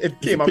story,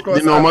 it came across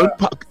the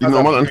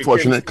normal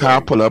unfortunate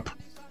car pull up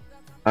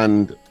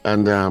and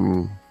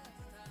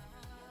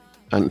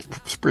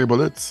spray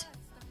bullets.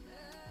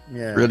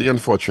 Yeah. Really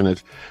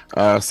unfortunate.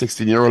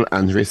 16-year-old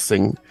Andre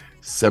Singh,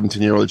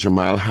 17-year-old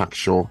Jamal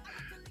Hackshaw,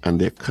 and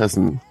their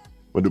cousin,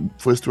 well, the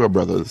first 2 are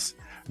brothers,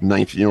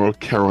 19-year-old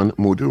Karen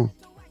Moodoo.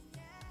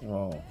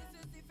 Oh,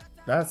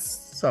 that's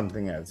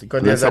something else.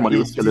 Because Then somebody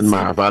was killed in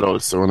Marvad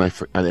also, and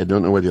I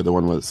don't know what the other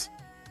one was.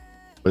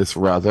 But it's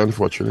rather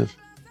unfortunate.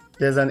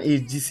 There's an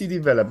HGC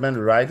development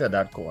right at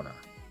that corner.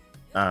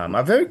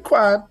 A very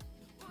quiet,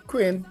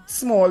 quaint,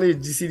 small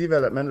HGC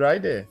development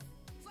right there.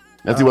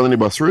 That's the one on the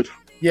bus route?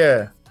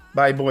 Yeah,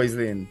 by Boys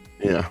Lane.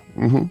 Yeah.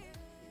 Mm-hmm.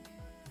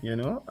 You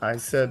know, I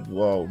said,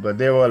 wow. But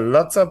there were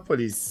lots of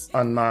police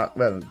marked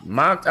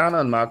and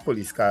unmarked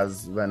police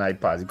cars when I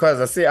passed.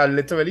 Because I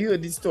literally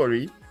heard this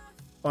story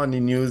on the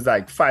news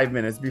like 5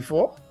 minutes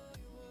before.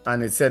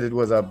 And it said it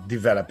was a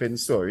developing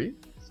story.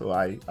 So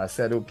I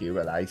said, okay,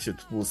 well, I should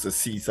supposed to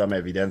see some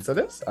evidence of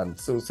this. And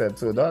so said,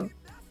 so done.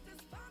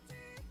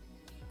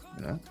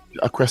 You know?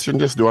 A question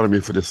just dawned on me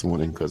for this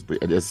morning because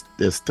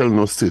there's still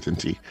no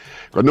certainty.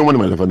 But no one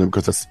will ever know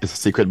because it's a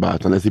secret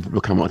ballot unless the people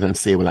come out and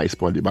say, well, I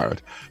spoiled the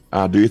ballot.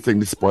 Do you think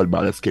the spoiled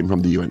ballots came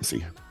from the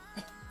UNC?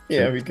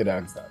 Yeah, we could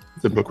ask that.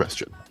 Simple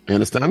question. You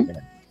understand?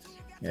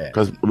 Yeah.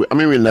 Because,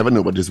 we'll never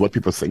know, but this is what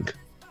people think.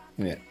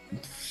 Yeah.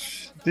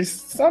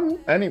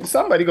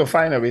 Somebody go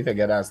find a way to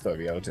get that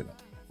story out of it.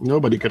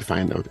 Nobody could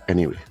find out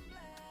anyway.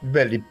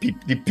 Well, the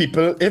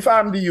people, if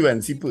I'm the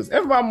UNC person,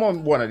 if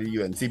I'm one of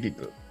the UNC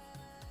people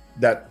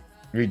that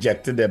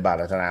rejected their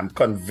ballot and I'm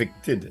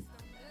convicted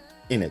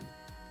in it.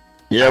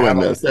 Yeah,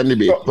 well, send the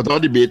bait.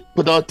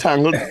 Put out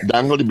dangle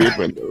the bait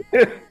window.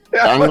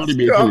 Dangle the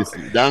bait, police.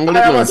 I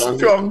have a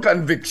strong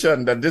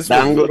conviction that this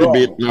dangle was the wrong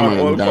bait, no on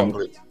all man, dangle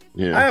counts. it.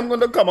 Yeah. I am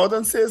going to come out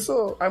and say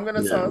so. I'm going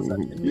to sound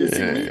something. You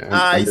see me?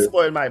 I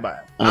spoil my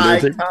ballot.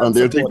 And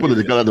they'll take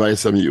political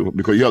advice from you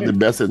because you have the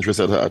best interest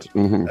at heart.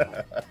 Mm-hmm.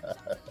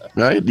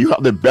 Right? You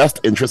have the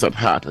best interest at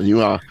heart and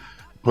you are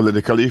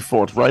politically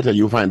forthright and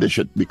you find this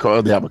shit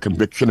because they have a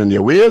conviction in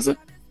their ways.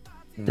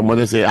 Come on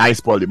and say, I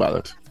spoil the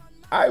ballot.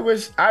 I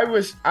wish I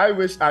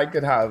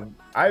could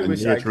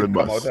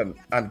come out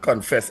and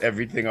confess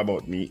everything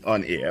about me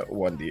on air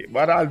one day.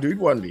 But I'll do it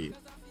one day.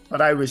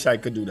 But I wish I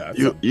could do that.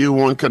 You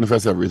won't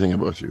confess everything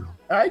about you.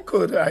 I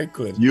could.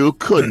 You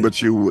could,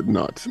 but you would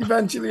not.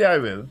 Eventually I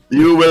will.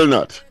 You will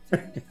not.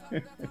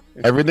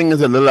 Everything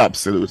is a little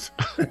absolute.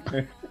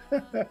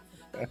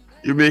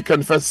 You may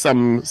confess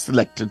some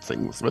selected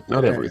things, but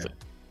not everything.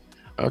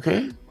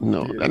 Okay?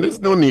 No. And there's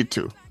no need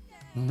to.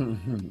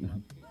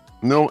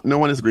 No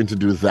one is going to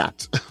do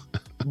that.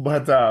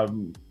 But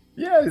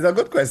yeah, it's a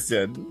good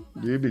question.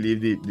 Do you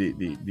believe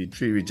the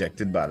 3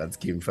 rejected ballots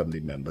came from the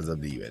members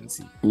of the UNC?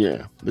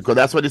 Yeah, because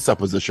that's what the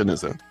supposition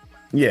is.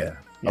 Yeah.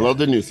 A lot of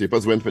the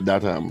newspapers went with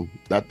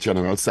that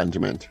general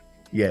sentiment.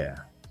 Yeah.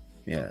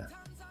 So,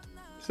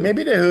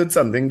 maybe they heard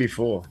something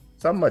before.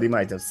 Somebody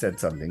might have said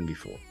something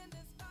before.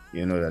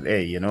 You know that,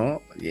 hey, you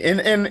know,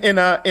 in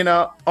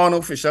a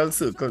unofficial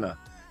circle now,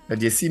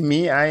 that you see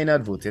me, I ain't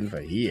not voting for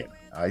here.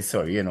 I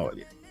sorry and all.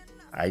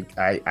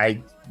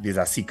 I there's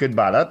a secret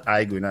ballot,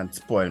 I go in and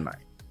spoil mine.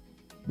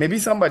 Maybe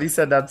somebody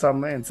said that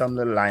somewhere in some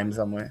little line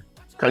somewhere.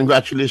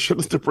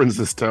 Congratulations to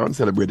Princestown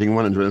celebrating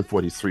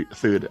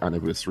 143rd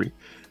anniversary.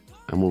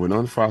 I'm moving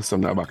on fast on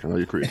that back in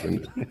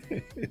Ukraine.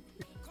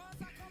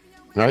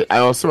 Right. I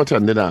also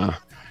attended the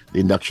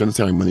induction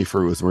ceremony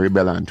for Rosemary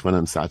Bella Antoine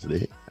on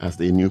Saturday as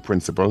the new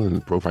principal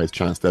and pro vice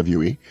chancellor of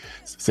UE,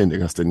 St.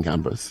 Augustine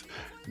campus.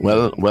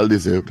 Well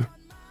deserved.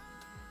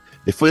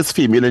 The first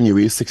female in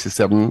UAE's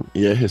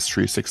 67-year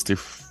history,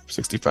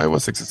 65 or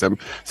 67,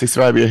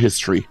 65-year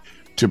history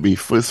to be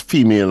first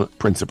female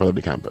principal of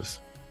the campus.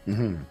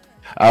 Mm-hmm.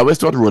 I always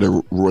thought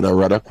Rhoda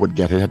Ruddock would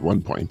get it at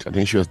one point. I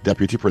think she was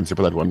deputy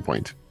principal at one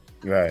point.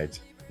 Right.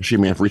 She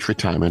may have reached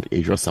retirement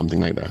age or something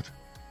like that.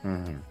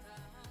 Mm-hmm.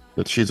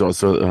 But she's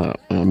also an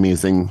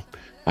amazing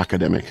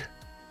academic.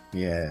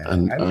 Yeah. I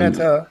met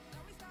her.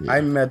 Yeah.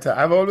 I met her.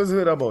 I've always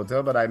heard about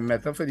her, but I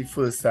met her for the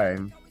first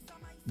time.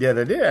 The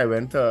other day, I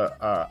went to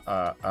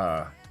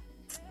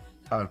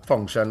a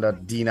function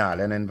that Dean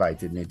Allen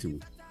invited me to.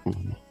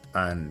 Mm-hmm.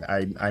 And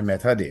I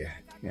met her there,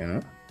 you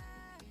know.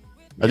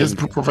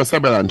 Professor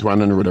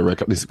Belantuan and Rhoda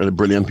Ruddock, these are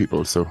brilliant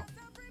people, so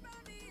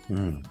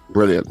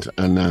brilliant.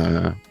 And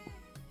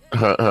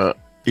her,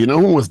 you know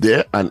who was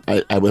there? And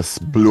I was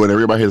blown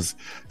away by his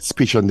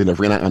speech and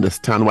delivery, and I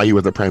understand why he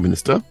was the Prime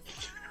Minister.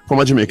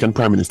 Former Jamaican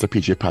Prime Minister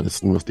P.J.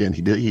 Patterson was there, and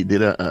he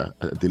did a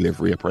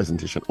delivery, a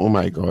presentation. Oh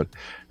my God,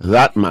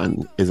 that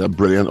man is a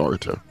brilliant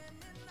orator.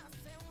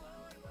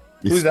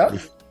 Who's that?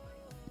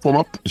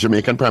 Former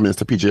Jamaican Prime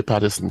Minister P.J.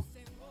 Patterson.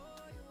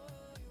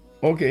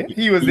 Okay,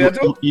 he was there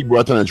too? He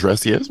brought an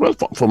address, yes. Well,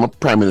 former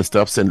Prime Minister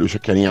of St. Lucia,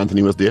 Kenny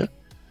Anthony, was there.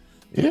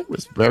 Yeah, it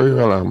was very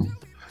well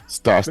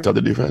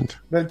star-studded event.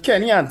 Well,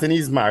 Kenny Anthony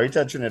is married to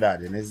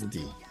Trinidadian, isn't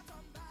he?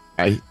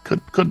 I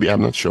could be,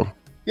 I'm not sure.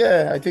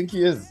 Yeah, I think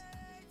he is.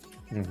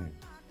 Mm-hmm.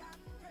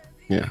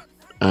 Yeah,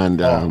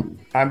 and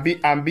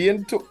I'm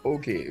being too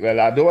okay. Well,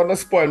 I don't want to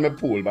spoil my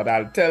pool, but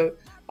I'll tell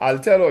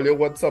all you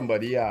what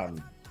somebody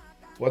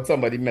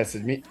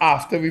messaged me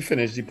after we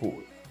finish the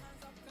pool.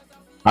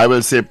 I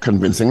will say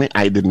convincingly,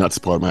 I did not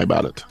spoil my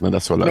ballot. No,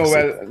 that's what I'll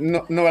say.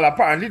 Well,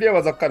 apparently there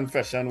was a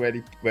confession where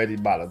the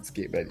ballots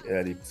came,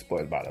 where the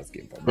spoiled ballots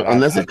came from. But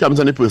unless it comes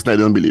on the person, I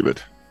don't believe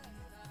it.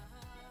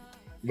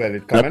 Well,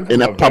 it coming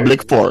in a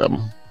public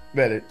forum.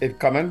 Well, it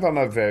coming from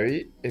a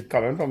very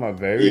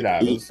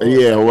reliable source.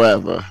 Yeah,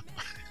 whatever.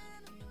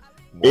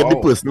 Wow. If the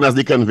person has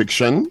the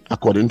conviction,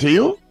 according to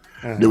you,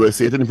 they will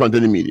say it in front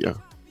of the media.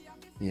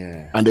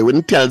 Yeah. And they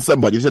wouldn't tell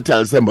somebody to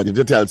tell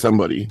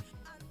somebody.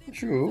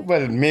 True.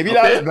 Well, maybe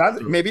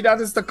that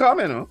is to come,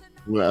 you know.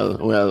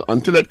 Well,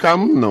 until it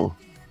come, no.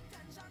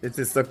 It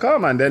is to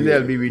come, and then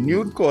there'll be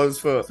renewed calls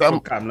for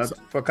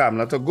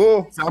Kamla to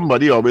go.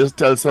 Somebody always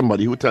tells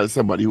somebody who tells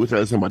somebody who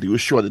tells somebody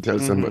who's sure to tell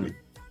somebody.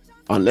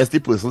 Unless the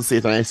person says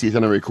it and I see it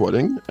on a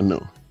recording,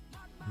 no.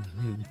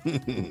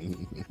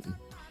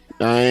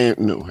 I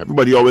know.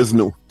 Everybody always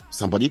know.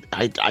 Somebody,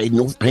 I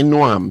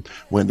know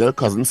Wendell,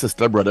 cousin,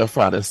 sister, brother,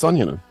 father, son,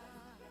 you know.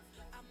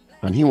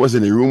 And he was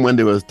in the room when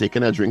they was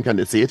taking a drink and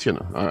they say it, you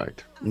know. All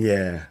right.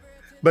 Yeah.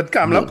 But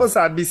Kamla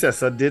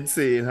Persad-Bissessar did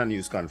say in her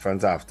news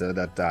conference after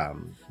that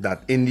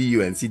that in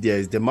the UNC there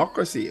is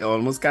democracy,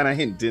 almost kind of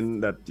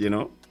hinting that, you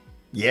know,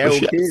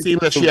 it seems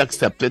that she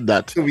accepted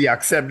that. So we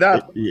accept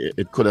that.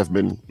 It could have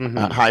been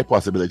a high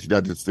possibility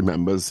that the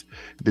members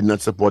did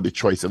not support the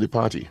choice of the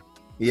party.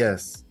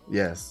 Yes.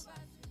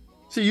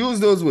 She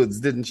used those words,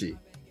 didn't she?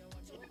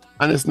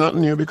 And it's not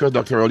new because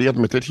Dr. Rowley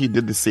admitted he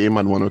did the same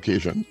on one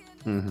occasion.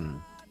 Mm-hmm.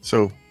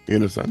 So, you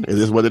understand, it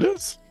is what it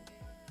is.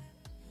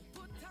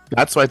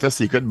 That's why it's a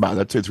secret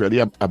ballot. So it's really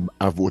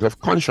a vote of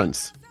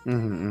conscience.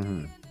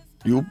 Mm-hmm.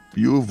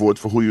 You vote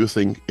for who you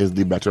think is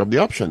the better of the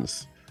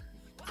options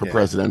for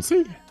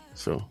presidency.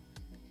 So,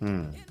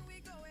 you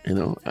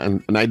know,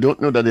 and I don't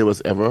know that there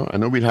was ever. I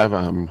know we'd have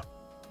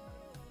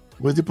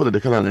where's the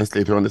political analyst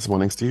later on this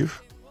morning,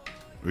 Steve?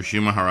 Rishi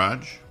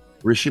Maharaj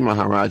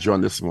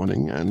on this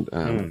morning,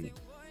 and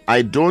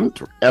I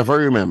don't ever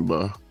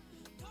remember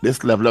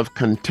this level of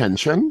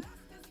contention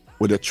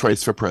with a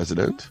choice for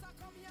president.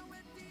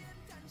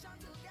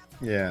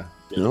 Yeah.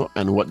 You know,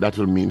 and what that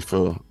will mean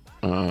for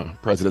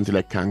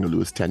President-elect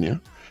Kangalu's tenure.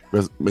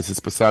 Because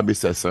Mrs.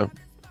 Persad-Bissessar,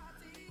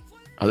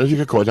 I don't know if you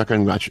could call it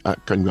a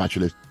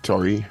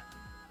congratulatory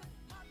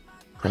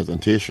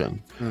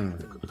presentation.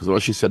 Because all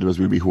she said was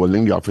we'll be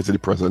holding the office of the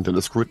president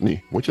under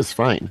scrutiny, which is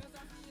fine.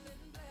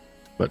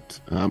 But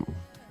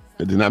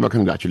they didn't have a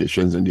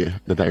congratulations in there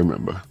that I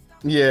remember.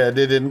 Yeah,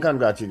 they didn't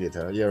congratulate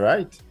her. You're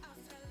right.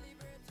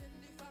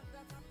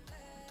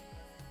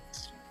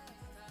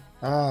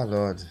 Ah,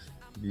 Lord.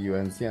 The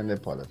UNC and the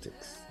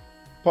politics.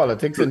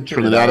 Politics in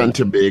Trinidad and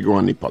Tobago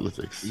and the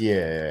politics.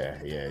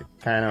 Yeah.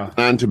 Kind of.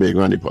 And Tobago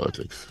and the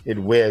politics. It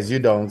wears you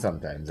down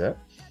sometimes, eh?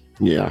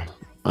 Yeah,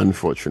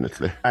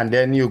 unfortunately. And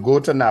then you go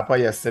to Napa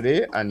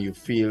yesterday and you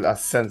feel a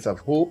sense of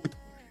hope.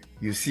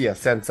 You see a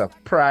sense of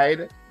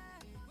pride.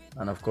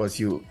 And of course,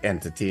 you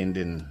entertained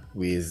in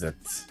ways that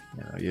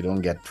you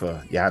don't get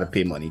you had to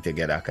pay money to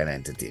get that kind of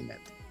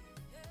entertainment.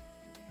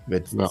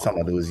 With some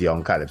of those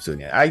young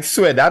Calypsonians. I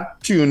swear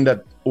that tune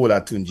that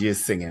Ola Tunji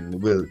is singing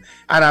will,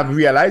 and I've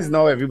realized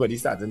now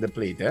everybody's starting to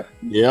play it.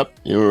 Yep,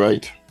 you're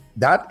right.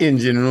 That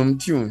engine room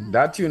tune,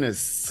 that tune is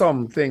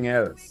something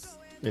else.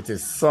 It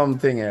is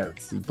something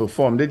else. He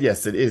performed it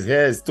yesterday. His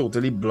hair is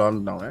totally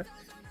blonde now. Eh?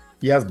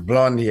 He has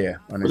blonde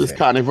hair on his head. It's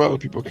carnival.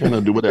 People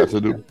cannot do what they have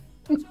to do.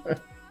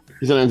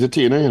 He's an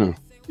entertainer, you know.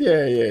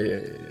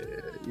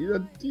 Yeah.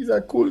 He's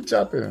a cool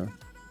chap, you know.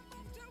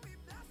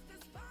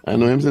 I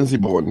know him since he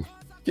born.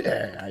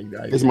 Yeah,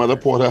 His mother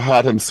poured her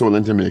heart and soul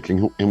into making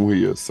him who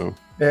he is. So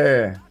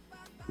yeah.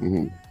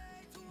 mm-hmm.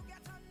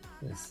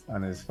 Yes.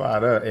 And his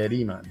father,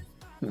 Eddie, man.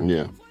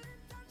 Yeah.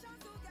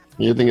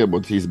 You think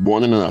about he's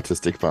born in an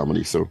artistic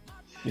family, so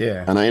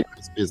Yeah. and I know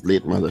his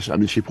late mother. I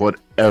mean, she poured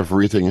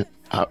everything.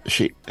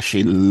 She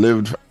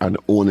lived and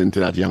owned into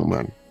that young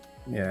man.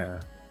 Yeah.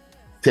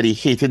 Said he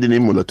hated the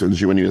name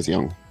Mulatunji when he was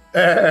young.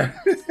 Yeah,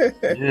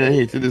 he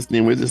hated this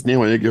name. Where's this name?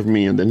 Why you give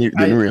me? And then he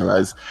didn't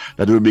realize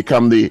that it would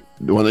become the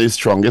one of the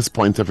strongest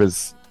points of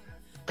his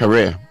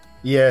career.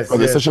 Yes.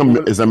 Because it's such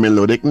a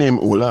melodic name,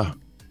 Ola.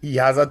 He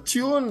has a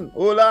tune,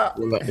 Ola.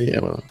 Yeah,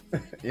 well.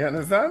 You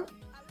understand?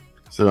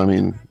 So I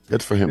mean,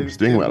 good for him. He's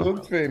doing well. It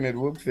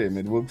worked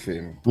for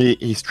him.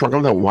 He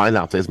struggled a while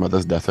after his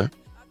mother's death.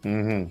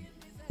 Mm-hmm.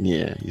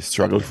 Yeah, he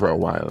struggled for a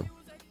while.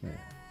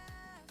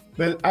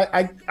 Well,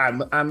 I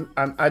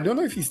don't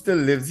know if he still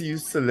lives. He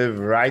used to live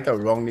right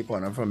around the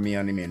corner from me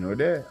and the main road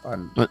there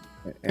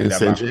in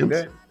St. James.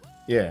 There.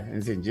 Yeah,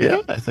 in St.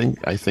 James. Yeah,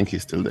 I think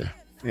he's still there.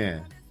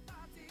 Yeah.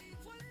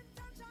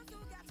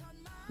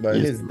 But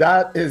his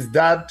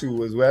dad too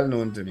was well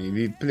known to me.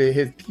 He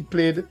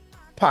played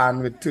pan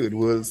with Third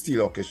World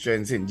Steel Orchestra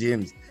in St.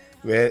 James,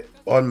 where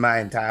all my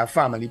entire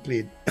family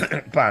played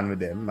pan with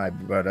them. My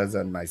brothers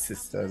and my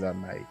sisters and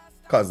my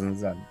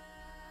cousins and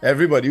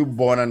everybody who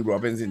born and grew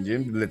up in St.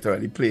 James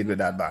literally played with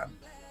that band.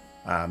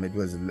 It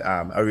was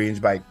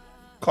arranged by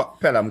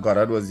Pelham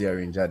Goddard was the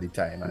arranger at the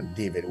time, and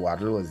David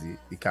Waddle was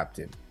the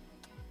captain.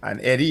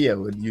 And Eddie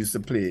Yearwood used to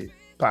play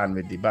pan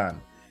with the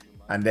band.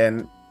 And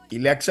then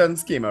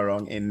elections came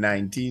around in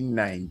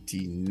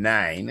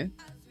 1999,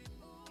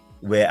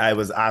 where I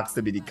was asked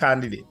to be the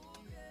candidate.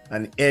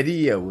 And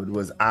Eddie Yearwood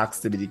was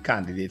asked to be the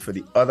candidate for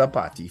the other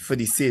party for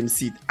the same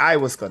seat I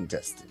was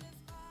contesting.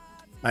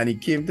 And he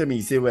came to me,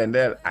 he said,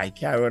 Wendell, I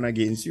can't run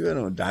against you,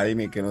 that ain't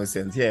making no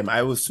sense. Yeah,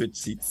 I will switch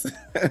seats.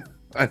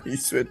 And he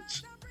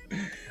switched.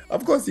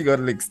 Of course, he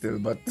got licked still,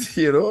 but,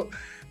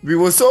 we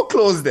were so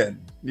close then.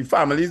 The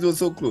families were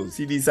so close.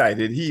 He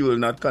decided he will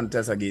not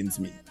contest against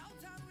me.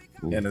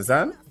 You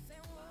understand?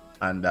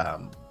 And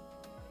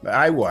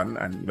I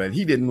won, but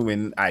he didn't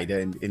win either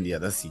in the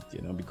other seat,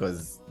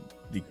 because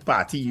the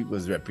party he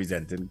was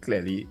representing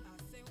clearly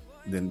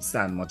didn't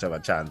stand much of a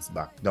chance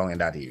back down in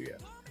that area.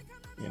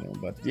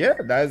 But yeah,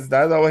 that's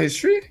our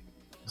history.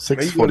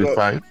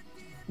 6:45.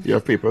 You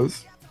have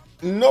papers?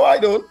 No, I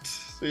don't.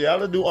 So you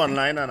have to do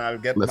online, and I'll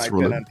get my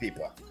pen and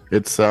paper.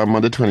 It's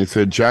Monday,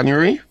 23rd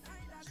January.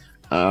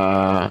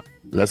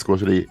 Let's go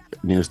to the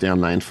Newsday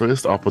Online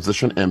first.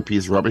 Opposition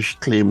MPs rubbish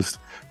claims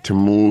to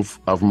move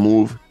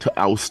to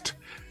oust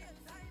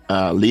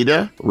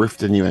leader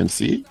rift in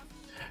UNC.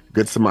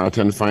 Good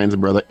Samaritan finds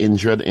brother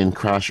injured in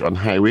crash on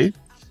highway.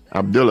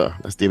 Abdullah,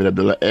 that's David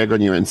Abdullah, egg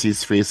on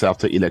UNC's face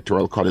after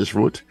electoral college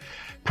vote.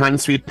 Pan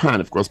Sweet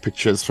Pan, of course,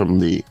 pictures from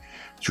the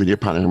Junior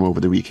Panorama over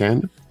the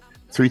weekend.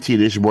 3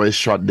 teenage boys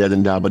shot dead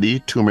in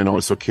Dabadi. 2 men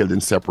also killed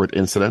in separate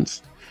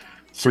incidents.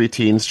 3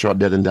 teens shot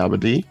dead in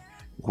Dabadi.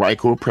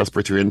 Guayco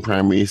Presbyterian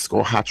Primary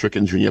score hat-trick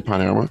in Junior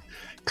Panorama.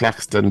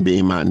 Claxton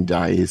Bay man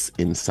dies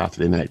in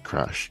Saturday night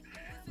crash.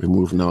 We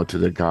move now to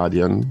the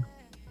Guardian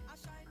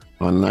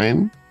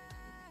Online.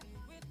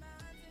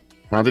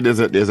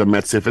 Apparently there's a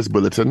Met Surface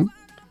bulletin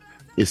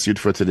issued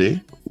for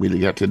today. We'll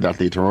get to that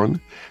later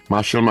on.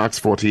 Marshall marks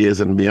 40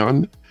 years and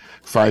beyond.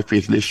 5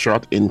 fatally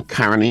shot in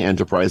Carney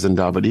Enterprise in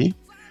Davide.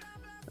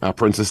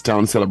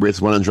 Princestown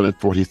celebrates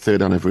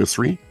 143rd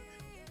anniversary.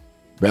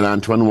 Bel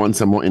Antoine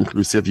wants a more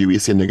inclusive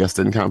UEC in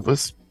Augustine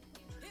campus.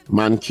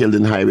 Man killed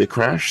in highway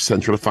crash.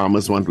 Central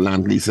farmers want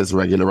land leases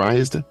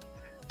regularized.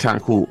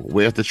 Tanku,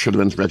 where's the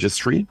children's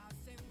registry?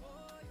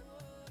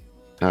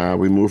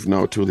 We move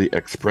now to the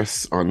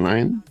Express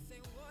Online.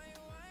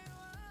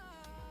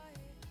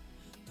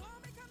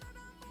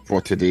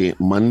 For today,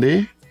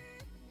 Monday.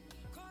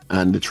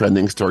 And the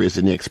trending stories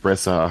in the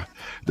Express are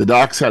the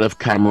dark side of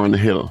Cameron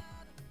Hill.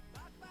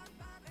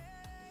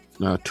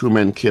 2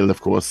 men killed,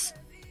 of course,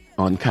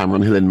 on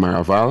Cameron Hill in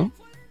Maraval.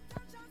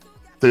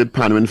 3rd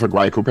Panwin for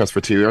Guayco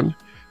Presbyterian.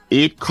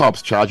 8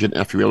 cops charged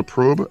in FUL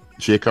probe.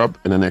 Jacob,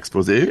 in an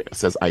expose,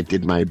 says, I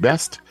did my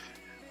best.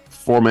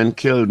 4 men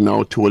killed,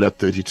 now told at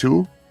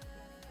 32.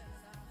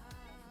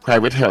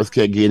 Private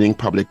healthcare gaining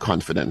public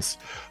confidence.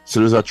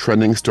 So those are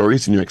trending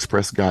stories in your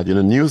Express, Guardian,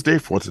 and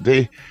Newsday for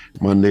today,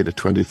 Monday, the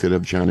 23rd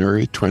of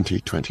January,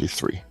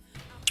 2023.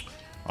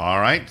 All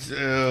right.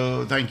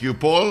 Thank you,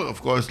 Paul.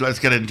 Of course, let's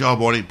get into our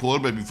morning poll.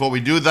 But before we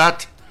do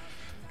that,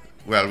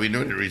 well, we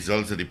know the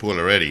results of the poll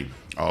already.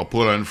 Our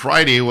poll on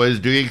Friday was,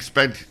 do you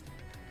expect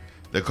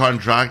the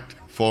contract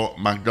for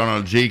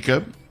McDonald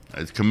Jacob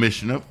as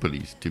Commissioner of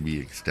Police to be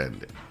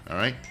extended? All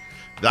right.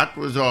 That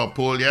was our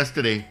poll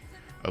yesterday.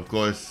 Of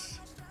course,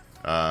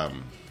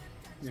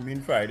 you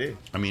mean Friday?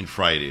 I mean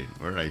Friday.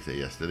 What did I say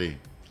yesterday?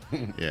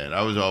 Yeah,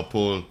 that was our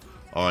poll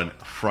on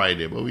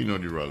Friday. But we know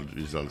the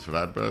results for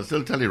that. But I'll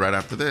still tell you right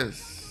after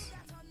this.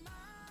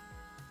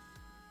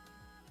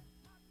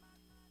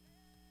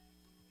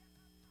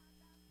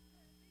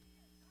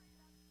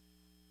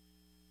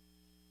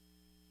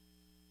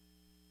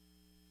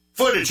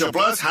 Furniture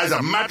Plus has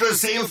a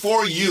mattress sale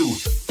for you.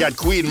 Get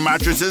queen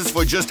mattresses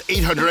for just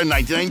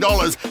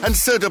 $899 and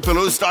Serta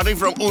pillows starting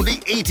from only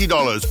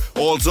 $80.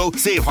 Also,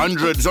 save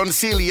hundreds on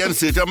Sealy and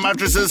Serta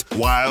mattresses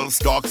while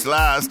stocks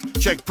last.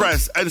 Check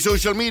press and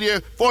social media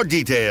for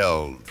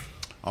details.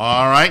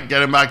 All right,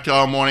 getting back to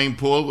our morning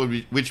poll,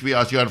 which we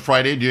asked you on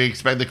Friday. Do you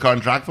expect the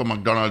contract for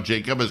McDonald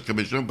Jacob as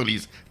Commissioner of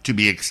Police to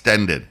be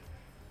extended?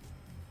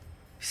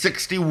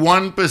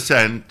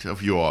 61%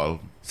 of you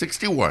all,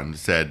 61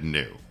 said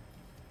no.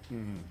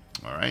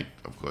 Mm-hmm. All right.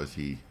 Of course,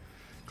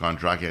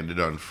 contract ended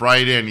on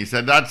Friday, and he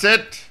said, that's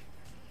it.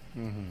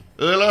 Mm-hmm.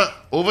 Erla,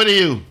 over to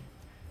you.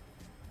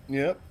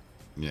 Yep.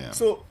 Yeah.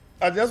 So,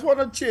 I just want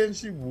to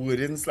change the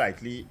wording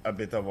slightly a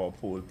bit of our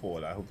poll,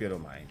 Paul. I hope you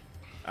don't mind.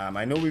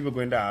 I know we were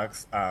going to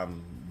ask,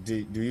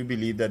 do you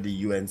believe that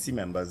the UNC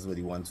members were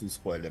the ones who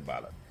spoiled the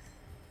ballot?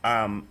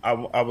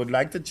 I would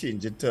like to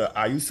change it to,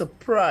 are you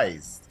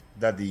surprised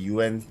that the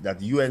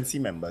UNC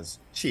members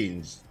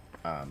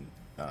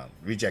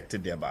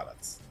rejected their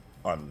ballots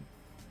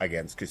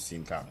against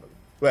Christine Campbell?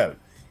 Well,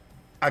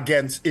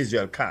 against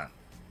Israel Khan.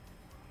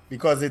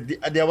 Because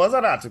there was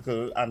an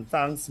article, and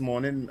thanks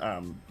morning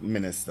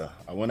minister,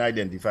 I won't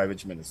identify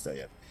which minister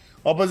yet.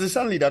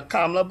 Opposition leader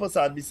Kamala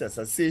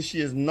Prasad-Bissessar says she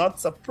is not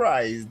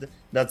surprised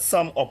that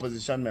some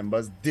opposition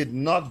members did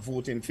not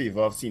vote in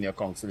favor of senior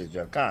counsel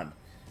Israel Khan.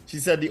 She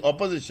said the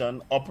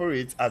opposition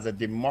operates as a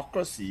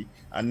democracy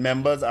and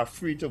members are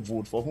free to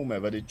vote for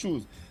whomever they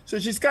choose. So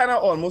she's kind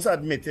of almost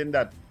admitting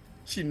that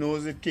she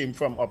knows it came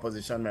from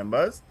opposition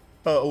members,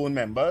 her own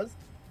members,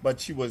 but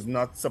she was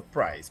not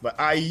surprised. But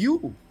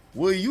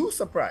were you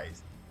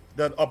surprised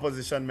that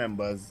opposition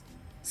members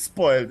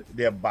spoiled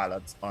their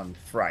ballots on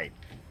Friday?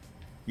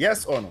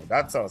 Yes or no?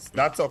 That's our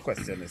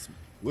question.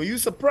 Were you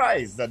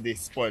surprised that they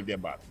spoiled their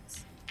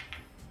ballots?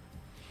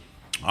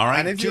 All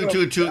right,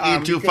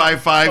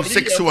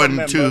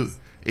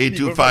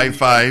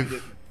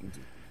 222-8255-612-8255.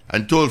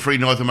 And toll-free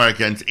North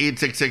Americans,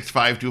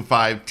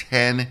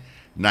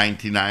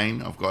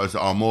 866-525-1099. Of course,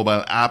 our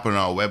mobile app and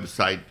our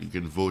website, you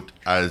can vote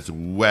as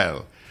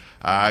well.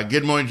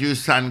 Good morning to you,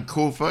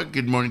 Sankofa.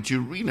 Good morning to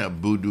you, Rena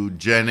Boodoo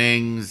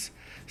Jennings.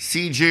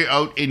 CJ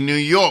out in New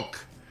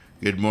York.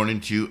 Good morning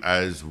to you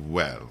as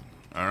well.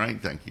 All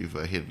right, thank you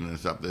for hitting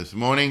us up this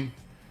morning.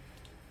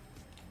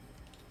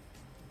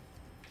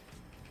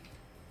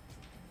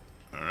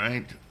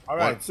 All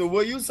right. So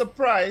were you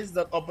surprised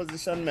that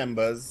opposition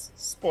members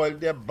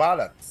spoiled their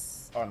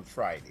ballots on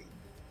Friday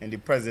in the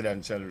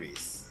presidential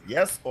race?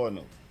 Yes or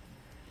no?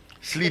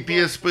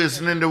 Sleepiest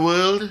person in the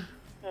world?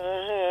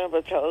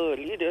 But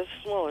early this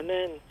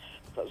morning,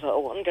 because I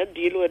want to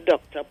deal with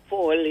Dr.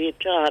 Paul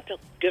later to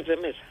give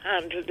him his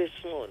handle this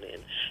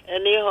morning.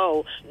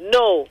 Anyhow,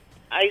 no,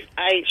 I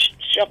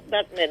shocked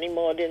that many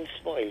more didn't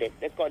spoil it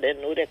because they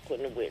knew they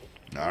couldn't win.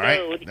 All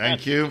right,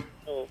 thank you.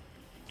 No.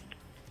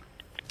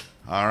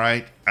 All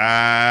right.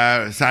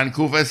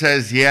 Sankofa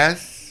says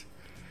yes.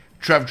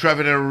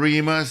 Trevor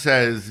Arima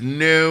says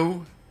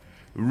no.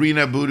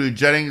 Rena Boodoo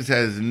Jennings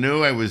says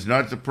no, I was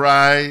not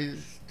surprised.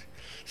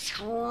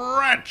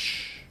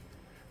 Stretch.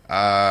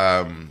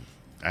 I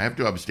have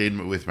to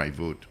abstain with my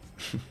vote.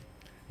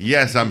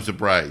 Yes, I'm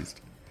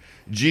surprised.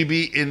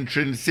 GB in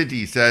Trin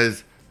City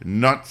says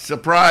not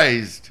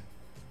surprised.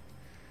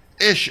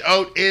 Ish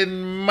out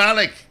in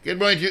Malik. Good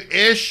morning to you,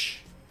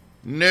 Ish.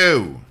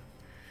 No.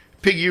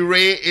 Piggy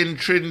Ray in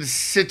Trin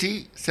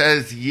City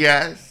says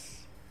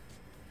yes.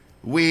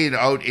 Wade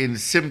out in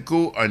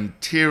Simcoe,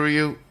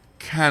 Ontario,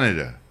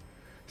 Canada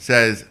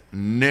says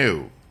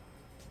no.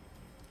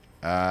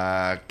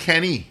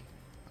 Kenny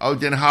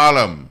out in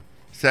Harlem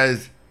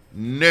says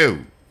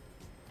no.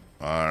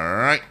 All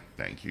right.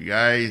 Thank you,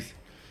 guys.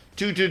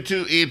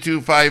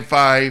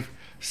 222-8255,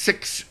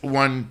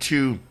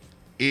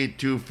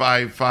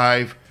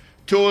 612-8255.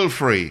 Toll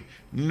free.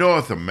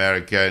 North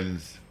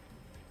Americans.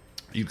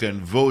 You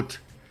can vote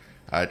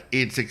at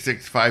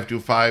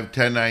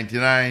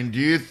 866-525-1099. Do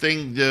you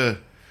think the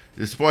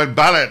spoiled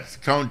ballots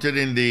counted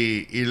in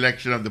the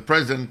election of the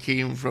president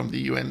came from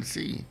the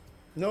UNC?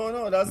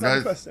 No, that's not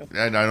the question.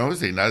 I don't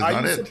think that's not it.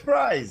 Are you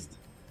surprised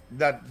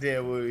that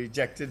there were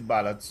rejected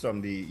ballots from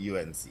the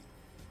UNC?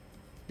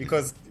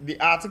 Because the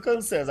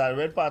article says, I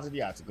read part of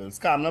the article,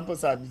 Kamala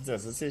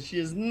Prasad-Bissessar says she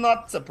is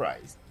not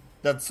surprised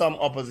that some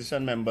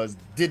opposition members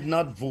did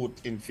not vote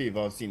in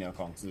favor of senior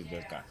counsel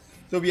Israel Khan.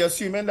 So we're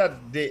assuming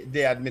that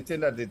they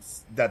admitted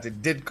that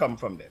it did come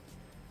from them.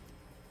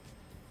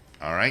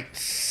 All right.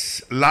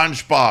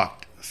 Launchbot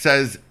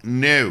says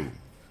no.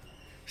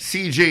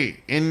 CJ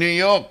in New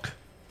York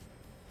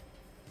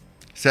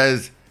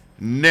says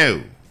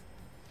no.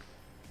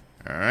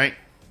 All right.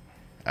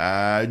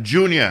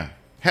 Junior,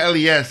 hell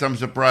yes, I'm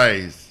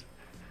surprised.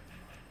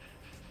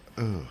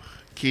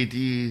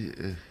 Katie.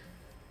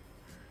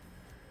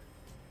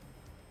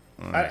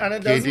 Right. And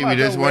it doesn't Katie, matter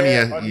we just want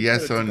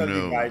yes or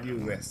no. You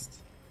rest.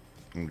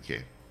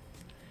 Okay.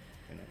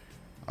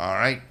 All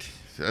right.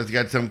 So let's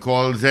get some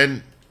calls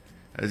in.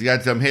 Let's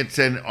get some hits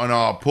in on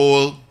our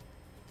poll.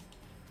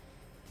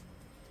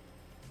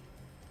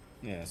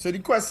 Yeah. So the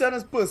question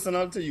is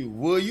personal to you.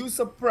 Were you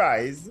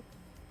surprised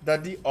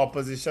that the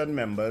opposition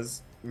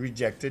members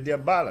rejected their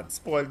ballots,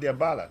 spoiled their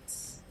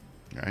ballots?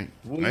 Right?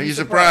 Were Are you you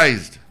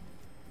surprised?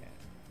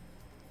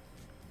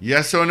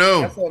 Yes or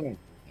no? Yes or no?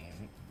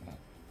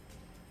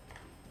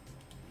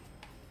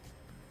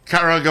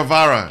 Carol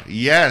Guevara,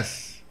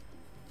 yes.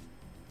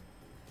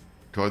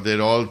 Thought they'd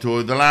all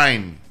towed the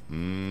line.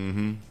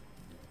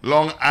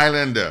 Long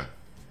Islander,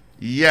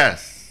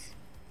 yes.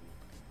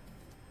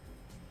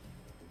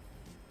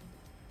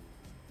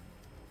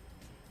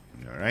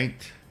 All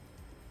right.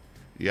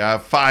 You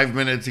have 5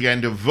 minutes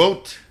again to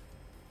vote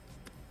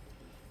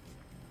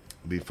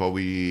before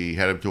we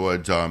head up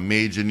towards our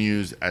major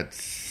news at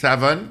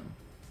 7.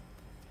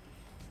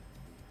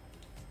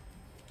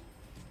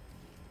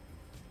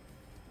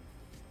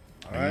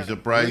 Are you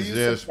surprised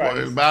there's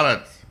spoiled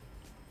ballots?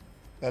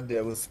 That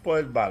there were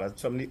spoiled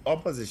ballots from the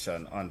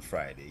opposition on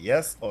Friday,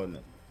 yes or no?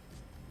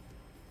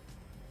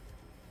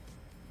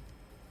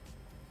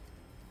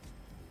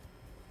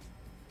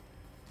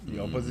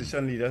 The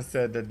opposition leader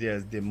said that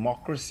there's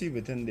democracy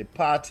within the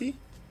party.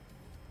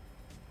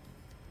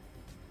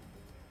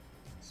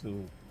 So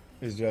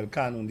Israel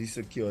can only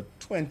secure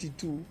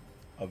 22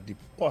 of the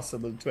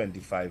possible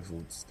 25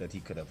 votes that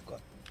he could have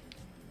got.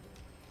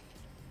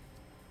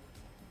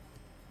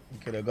 He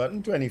could have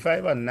gotten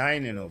 25 and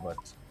 9, but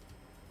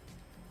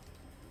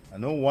I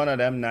know one of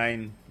them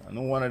nine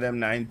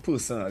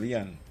personally,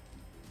 and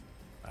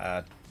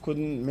I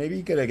couldn't, maybe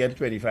he could have get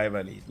 25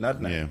 and 8,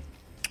 not 9. Yeah.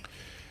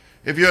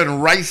 If you're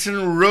on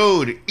Ryson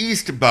Road,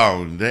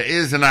 eastbound, there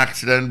is an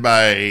accident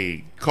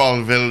by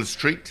Colville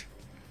Street.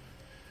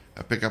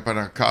 A pickup on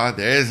a car,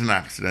 there is an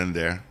accident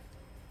there.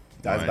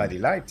 That's by the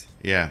light.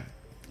 Yeah,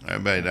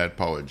 right by that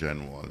power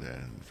gen wall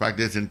there. In fact,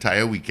 this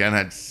entire weekend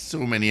had so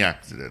many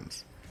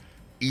accidents.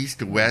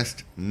 East,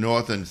 west,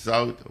 north, and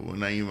south. Oh,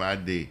 now you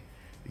add the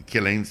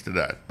killings to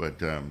that.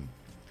 But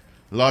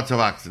lots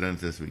of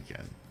accidents this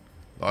weekend.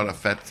 A lot of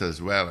fets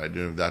as well. I don't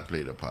know if that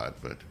played a part,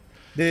 but...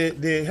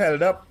 They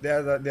held up.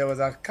 There was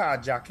a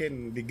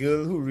carjacking. The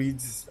girl who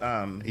reads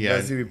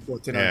does the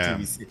reporting on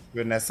TVC,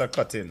 Vanessa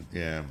Cotton.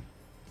 Yeah.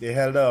 They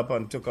held her up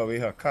and took away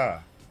her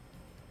car.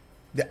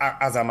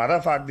 As a matter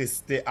of fact,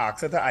 they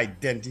asked her to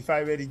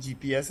identify where the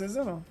GPS is,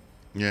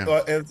 Yeah.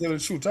 Or else they will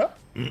shoot her.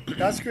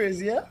 That's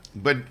crazy, yeah?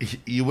 But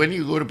when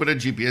you go to put a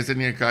GPS in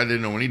your car, they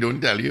normally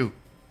don't tell you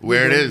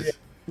where it is.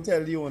 They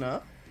tell you,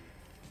 no?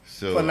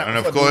 So, and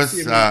of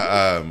course,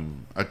 a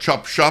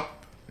chop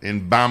shop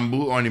in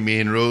Bamboo on the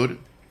main road.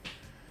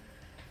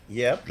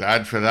 Yep.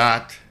 Glad for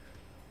that.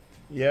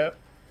 Yep.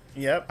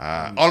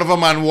 Oliver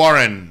Man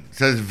Warren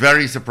says,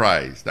 very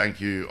surprised. Thank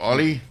you,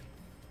 Ollie.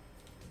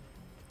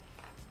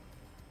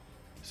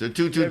 So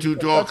 222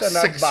 talk,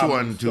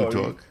 612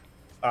 talk.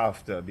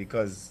 After,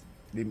 because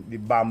the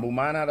Bamboo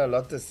Man had a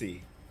lot to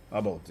say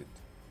about it.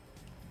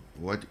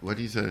 What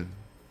he said?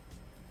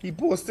 He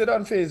posted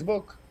on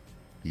Facebook.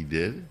 He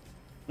did?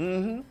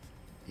 Mm-hmm.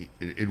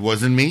 It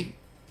wasn't me?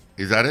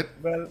 Is that it?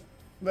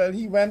 Well,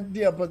 he went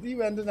there, but he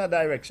went in a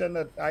direction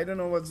that I don't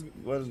know what's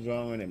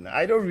wrong with him.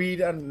 I don't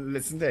read and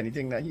listen to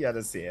anything that he had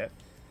to say.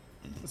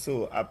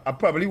 So I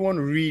probably won't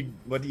read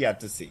what he had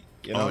to say.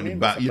 You know what I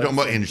mean? You're talking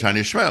about Inshan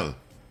Ishmael?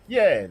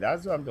 Yeah,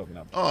 that's what I'm talking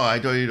about. Oh, I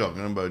thought you were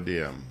talking about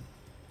the...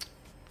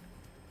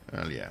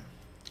 Well, yeah.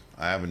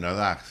 I have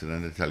another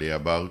accident to tell you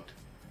about.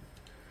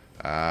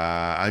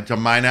 It's a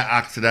minor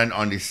accident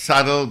on the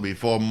saddle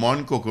before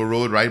Montcoco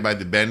Road, right by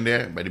the bend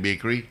there, by the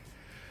bakery.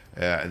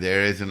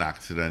 There is an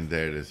accident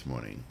there this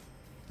morning.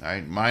 All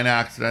right, minor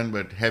accident,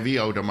 but heavy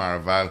out of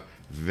Maraval,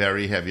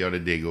 very heavy out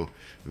of Dago,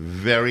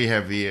 very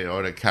heavy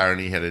out of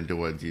Carney heading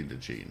towards the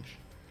interchange.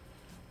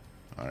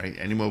 All right,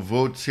 any more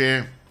votes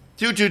here?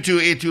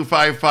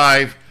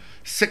 222-8255,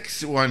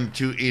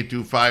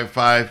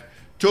 612-8255,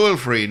 toll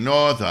free,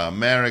 North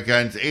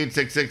Americans,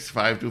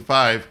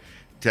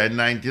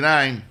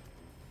 866-525-1099.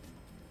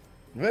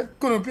 What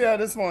Kunupia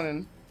this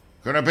morning?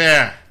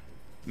 Kunupia,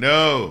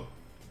 no.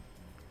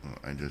 Oh,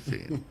 I'm just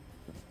saying.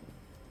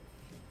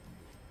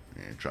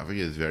 Traffic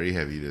is very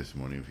heavy this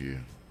morning for you.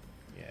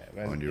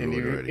 Yeah, on the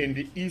road already. In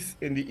the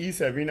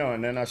east, every now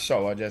and then a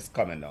shower just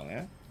coming down.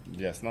 Yeah,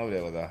 just now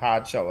there was a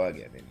hard shower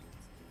again.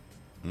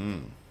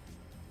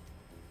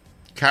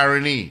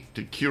 Caroni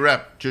to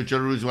Curep,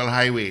 Churchill Roosevelt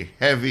Highway,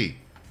 heavy.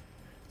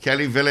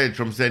 Kelly Village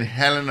from St.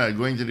 Helena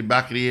going to the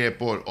back of the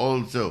airport,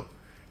 also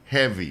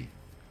heavy.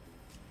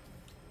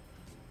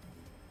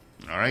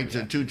 All right,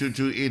 so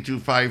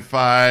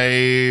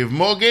 222-8255.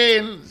 More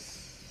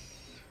gains.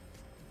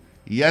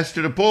 Yes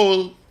to the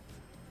poll.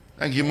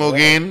 Thank you, Mo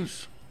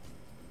Gaines.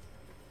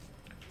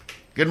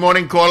 Good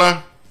morning,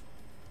 caller.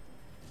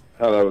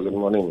 Hello, good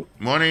morning.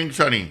 Morning,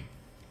 Sonny.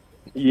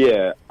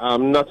 Yeah,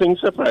 nothing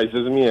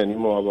surprises me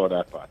anymore about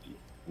that party.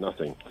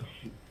 Nothing.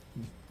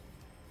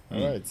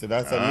 All right, so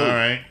that's a all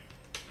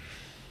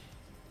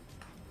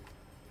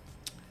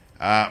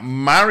right.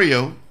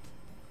 Mario,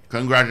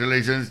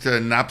 congratulations to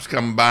Naps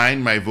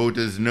Combined. My vote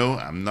is no.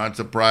 I'm not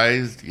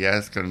surprised.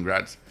 Yes,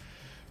 congrats.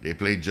 They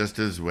played just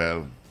as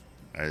well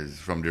as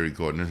from the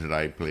recordings that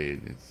I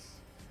played.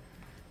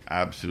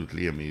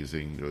 Absolutely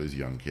amazing, those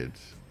young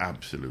kids.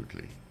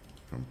 Absolutely.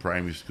 From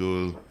primary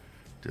school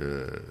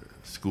to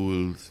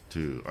schools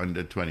to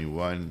under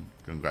 21.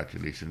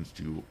 Congratulations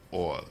to you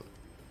all.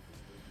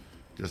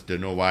 Just don't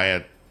know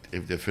why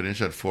if they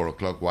finish at 4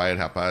 o'clock, why at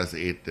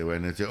 8:30 they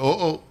went and say,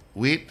 oh,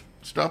 wait,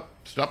 stop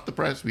the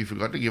press. We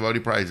forgot to give out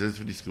the prizes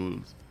for the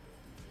schools.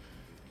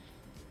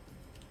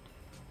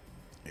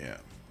 Yeah.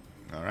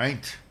 All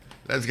right.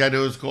 Let's get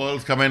those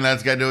calls coming.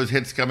 Let's get those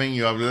hits coming.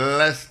 You have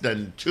less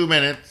than 2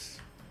 minutes.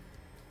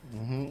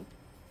 Mm-hmm.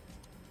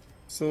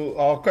 So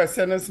our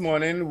question this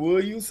morning,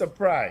 were you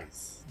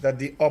surprised that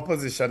the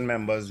opposition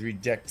members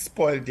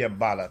spoiled their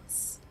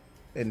ballots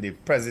in the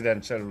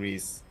presidential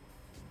race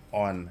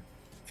on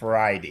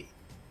Friday?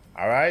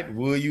 All right.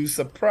 Were you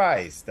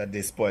surprised that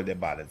they spoiled their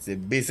ballots? They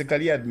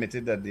basically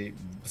admitted that the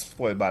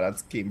spoiled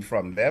ballots came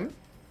from them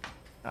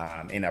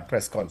in a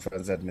press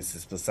conference that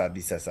Mrs. Prasad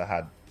Bisesa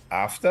had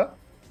after.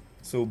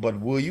 So, but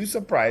were you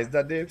surprised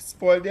that they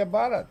spoiled their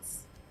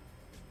ballots?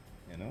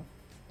 You know,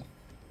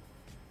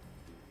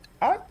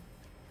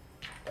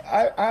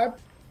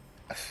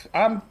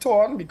 I'm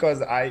torn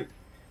because I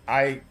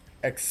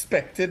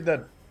expected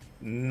that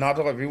not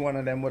every one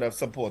of them would have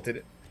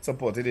supported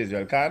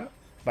Israel Khan,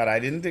 but I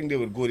didn't think they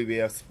would go the way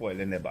of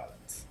spoiling their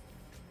ballots.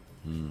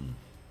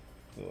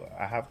 So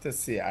I have to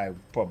say I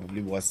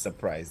probably was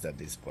surprised that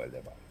they spoiled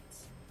their ballots.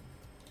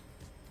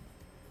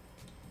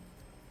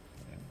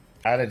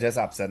 I'd have just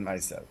upset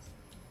myself.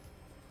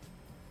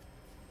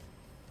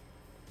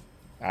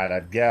 I'd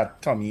have get a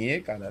tummy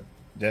ache. I'd have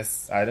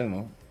just, I don't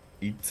know,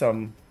 eat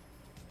some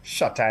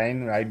shut-eye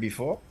right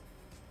before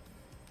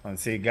and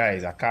say,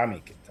 guys, I can't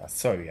make it. I'm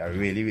sorry, I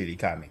really, really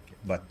can't make it.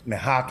 But my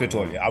heart will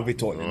tell you, I will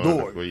tell you.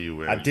 Don't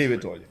worry, I did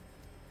it all you.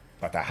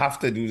 But I have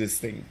to do this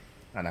thing.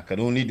 And I can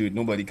only do it.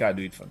 Nobody can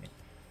do it for me.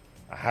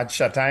 I had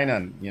shut-eye,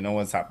 and you know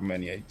what's happened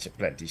when you eat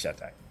plenty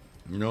shut-eye.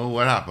 You know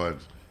what happened?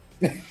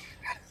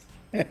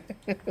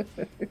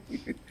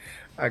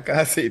 I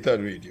can't say it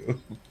on radio.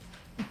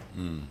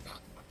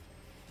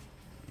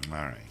 All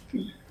right.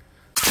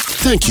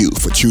 Thank you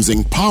for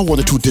choosing Power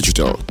 102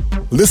 Digital.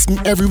 Listen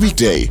every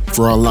weekday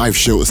for our live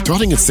shows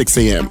starting at 6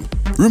 a.m.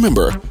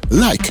 Remember,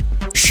 like,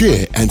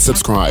 share, and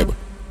subscribe.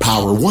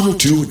 Power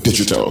 102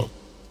 Digital.